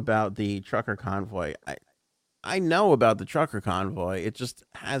don't know about the trucker convoy. I know about the trucker convoy. It just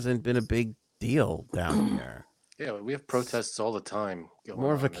hasn't been a big deal down here. Yeah, we have protests all the time.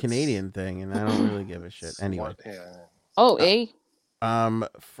 More of a Canadian thing, and I don't really give a shit. Anyway.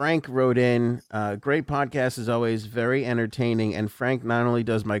 Frank wrote in, great podcast as always, very entertaining. And Frank, not only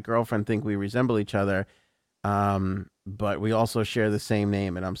does my girlfriend think we resemble each other, but we also share the same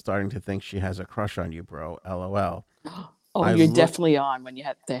name, and I'm starting to think she has a crush on you, bro. LOL. Oh, you're definitely on when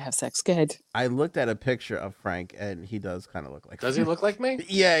they have sex. Go ahead. I looked at a picture of Frank, and he does kind of look like. Does he look like me?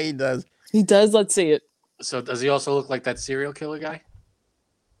 Yeah, he does. He does. Let's see it. So does he also look like that serial killer guy?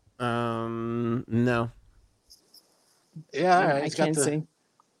 No. Yeah, I can't see.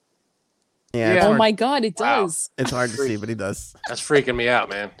 Yeah. Oh my God, it Wow. does. It's hard to see, but he does. That's freaking me out,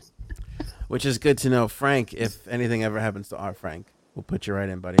 man. Which is good to know, Frank. If anything ever happens to our Frank, we'll put you right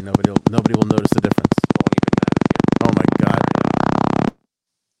in, buddy. Nobody will notice the difference. Oh my God,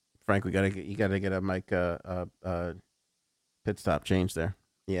 Frank, you gotta get a mic pit stop change there.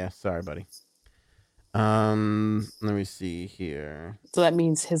 Yeah, sorry, buddy. Let me see here. So that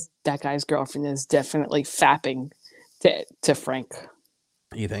means that guy's girlfriend is definitely fapping to Frank.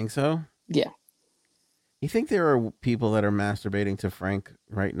 You think so? Yeah. You think there are people that are masturbating to Frank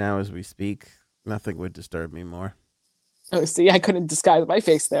right now as we speak? Nothing would disturb me more. Oh, see, I couldn't disguise my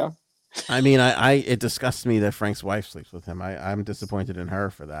face there. I mean, it disgusts me that Frank's wife sleeps with him. I'm disappointed in her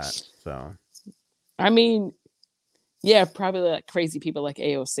for that. So, I mean, yeah, probably like crazy people like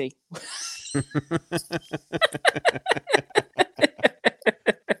AOC.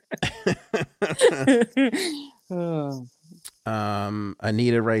 Oh.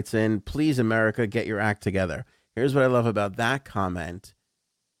 Anita writes in, please, America, get your act together. Here's what I love about that comment.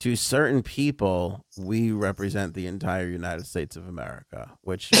 To certain people, we represent the entire United States of America,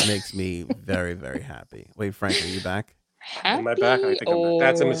 which makes me very, very happy. Wait, Frank, are you back? Am I back? I think I'm back.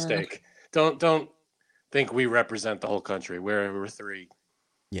 That's a mistake. Don't think we represent the whole country. We're three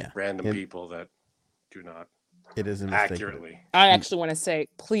random people that do not. It is a mistake. Accurately. I actually want to say,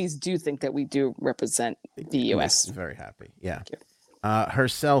 please do think that we do represent the U.S. Very happy. Yeah.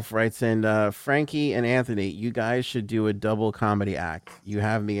 Herself writes in, Frankie and Anthony, you guys should do a double comedy act. You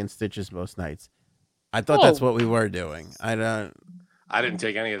have me in stitches most nights. I thought that's what we were doing. I didn't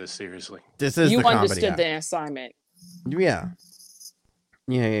take any of this seriously. This is you the comedy understood act. the assignment. Yeah.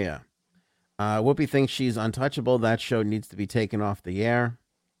 Whoopi thinks she's untouchable. That show needs to be taken off the air.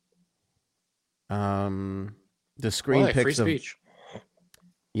 The screen pics free speech.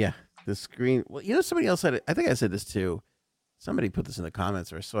 The screen. Well, you know, somebody else said it. I think I said this too. Somebody put this in the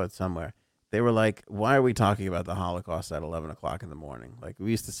comments, or I saw it somewhere. They were like, "Why are we talking about the Holocaust at 11 o'clock in the morning? Like we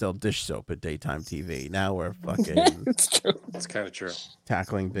used to sell dish soap at daytime TV. Now we're fucking." It's true. It's kind of true.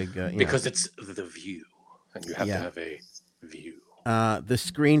 Tackling big. Because it's the View, and you have to have a view. The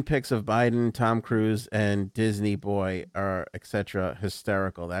screen pics of Biden, Tom Cruise, and Disney Boy are etc.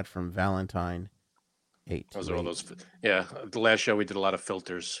 hysterical. That from Valentine. 8. Those are all those. Yeah, the last show we did a lot of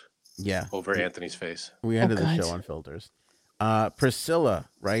filters. Yeah, over Anthony's face. We ended the show on filters. Priscilla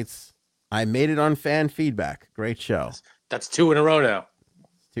writes, I made it on fan feedback. Great show. That's 2 in a row now.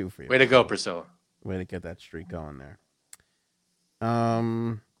 2 for you. Way to go, Priscilla. Way to get that streak going there.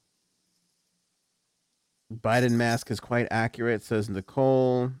 Biden mask is quite accurate, says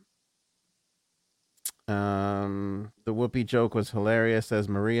Nicole. The Whoopi joke was hilarious, says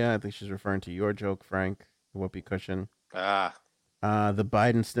Maria. I think she's referring to your joke, Frank. The Whoopi cushion. The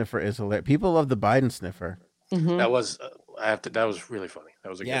Biden sniffer is hilarious. People love the Biden sniffer. Mm-hmm. That was that was really funny. That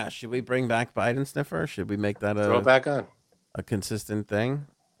was a good. Should we bring back Biden sniffer? Should we make that throw it back on a consistent thing?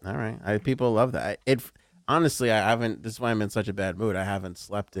 All right, people love that. Honestly, I haven't. This is why I'm in such a bad mood. I haven't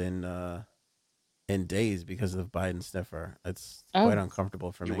slept in days because of Biden sniffer. It's quite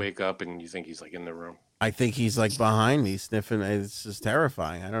uncomfortable for me. You wake up and you think he's like in the room. I think he's like behind me sniffing. It's just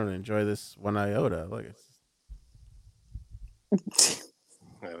terrifying. I don't enjoy this one iota. Look,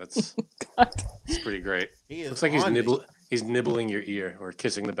 that's pretty great. Looks like he's nibbling your ear or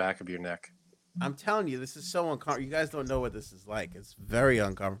kissing the back of your neck. I'm telling you, this is so uncomfortable. You guys don't know what this is like. It's very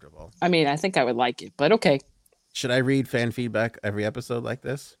uncomfortable. I mean, I think I would like it, but okay. Should I read fan feedback every episode like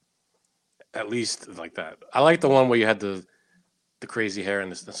this? At least like that. I like the one where you had the crazy hair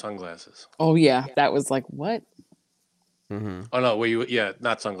and the sunglasses. Oh yeah, that was like what? Mm-hmm. Oh no, where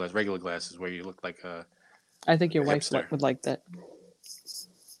not sunglasses, regular glasses, where you look like a. I think your wife would like that.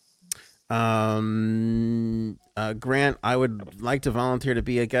 Grant, I would like to volunteer to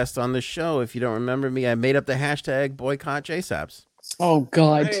be a guest on the show. If you don't remember me, I made up the hashtag boycott JSAPs. Oh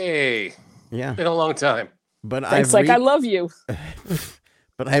God. Hey. Yeah. Been a long time. But Frank's I love you.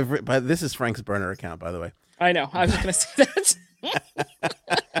 But this is Frank's burner account, by the way. I know. I was just gonna say that.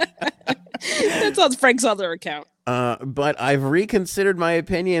 That's on Frank's other account. But I've reconsidered my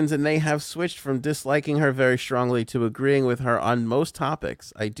opinions, and they have switched from disliking her very strongly to agreeing with her on most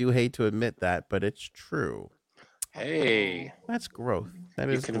topics. I do hate to admit that, but it's true. Hey, that's growth. That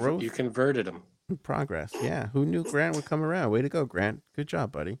is growth. You converted him. Progress. Yeah. Who knew Grant would come around? Way to go, Grant. Good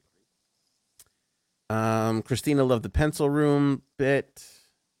job, buddy. Christina loved the pencil room bit.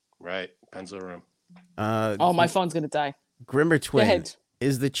 Right, pencil room. My phone's gonna die. Grimmer Twin.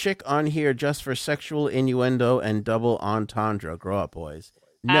 Is the chick on here just for sexual innuendo and double entendre? Grow up, boys.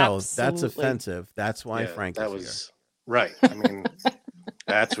 No, That's offensive. That's why Frank is here. Right. I mean,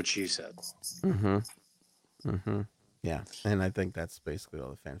 that's what she said. Mm-hmm. Mm-hmm. Yeah, and I think that's basically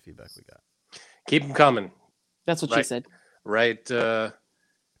all the fan feedback we got. Keep them coming. That's what she said. Right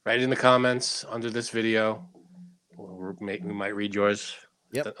in the comments under this video. We might read yours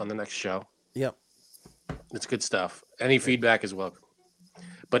on the next show. Yep. It's good stuff. Any feedback is welcome.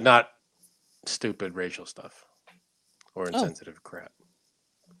 But not stupid racial stuff or insensitive crap.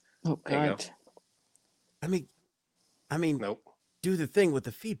 Oh, God. I mean, nope. Do the thing with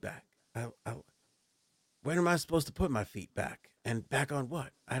the feedback. When am I supposed to put my feet back? And back on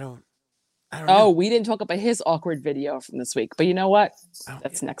what? I don't know. We didn't talk about his awkward video from this week, but you know what?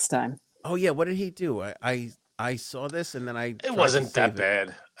 That's next time. Oh yeah, what did he do? I saw this and then it wasn't that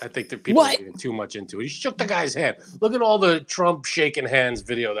bad. I think that people are getting too much into it. He shook the guy's hand. Look at all the Trump shaking hands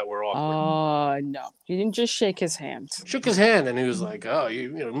video that were awkward. No, he didn't just shake his hand. Shook his hand and he was like, "Oh,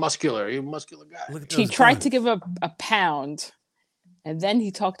 you're a muscular guy." He tried to give a pound, and then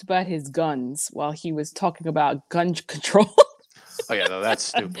he talked about his guns while he was talking about gun control. Oh yeah, no, that's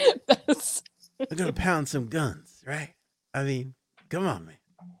stupid. We're gonna pound some guns, right? I mean, come on, man.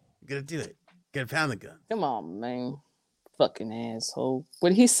 You gotta do it. You gotta pound the gun. Come on, man. Fucking asshole. What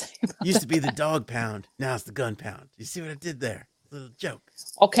did he say about Used to be the dog pound. Now it's the gun pound. You see what I did there? Little joke.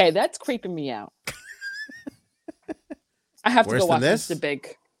 Okay, that's creeping me out. I have to go watch Mr.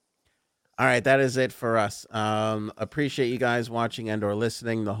 Big. All right, that is it for us. Appreciate you guys watching and or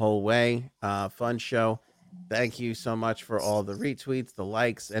listening the whole way. Fun show. Thank you so much for all the retweets, the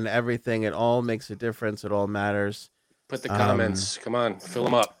likes, and everything. It all makes a difference. It all matters. Put the comments. Come on, fill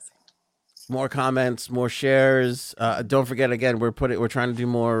them up. More comments, more shares. Don't forget, again, we're trying to do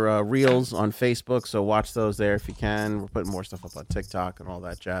more reels on Facebook, so watch those there if you can. We're putting more stuff up on TikTok and all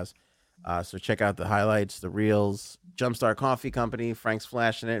that jazz. So check out the highlights, the reels. Jumpstart Coffee Company, Frank's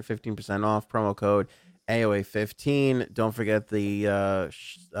flashing it, 15% off, promo code AOA15. Don't forget the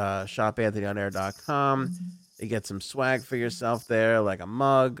shopanthonyonair.com. You get some swag for yourself there, like a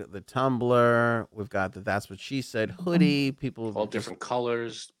mug, the tumbler. We've got the That's What She Said hoodie. People all different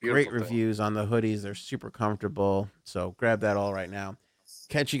colors. Great reviews on the hoodies. They're super comfortable. So grab that all right now.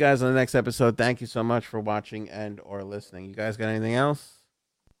 Catch you guys on the next episode. Thank you so much for watching and or listening. You guys got anything else?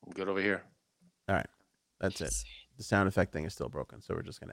 I'm good over here. All right. That's it. The sound effect thing is still broken, so we're just going to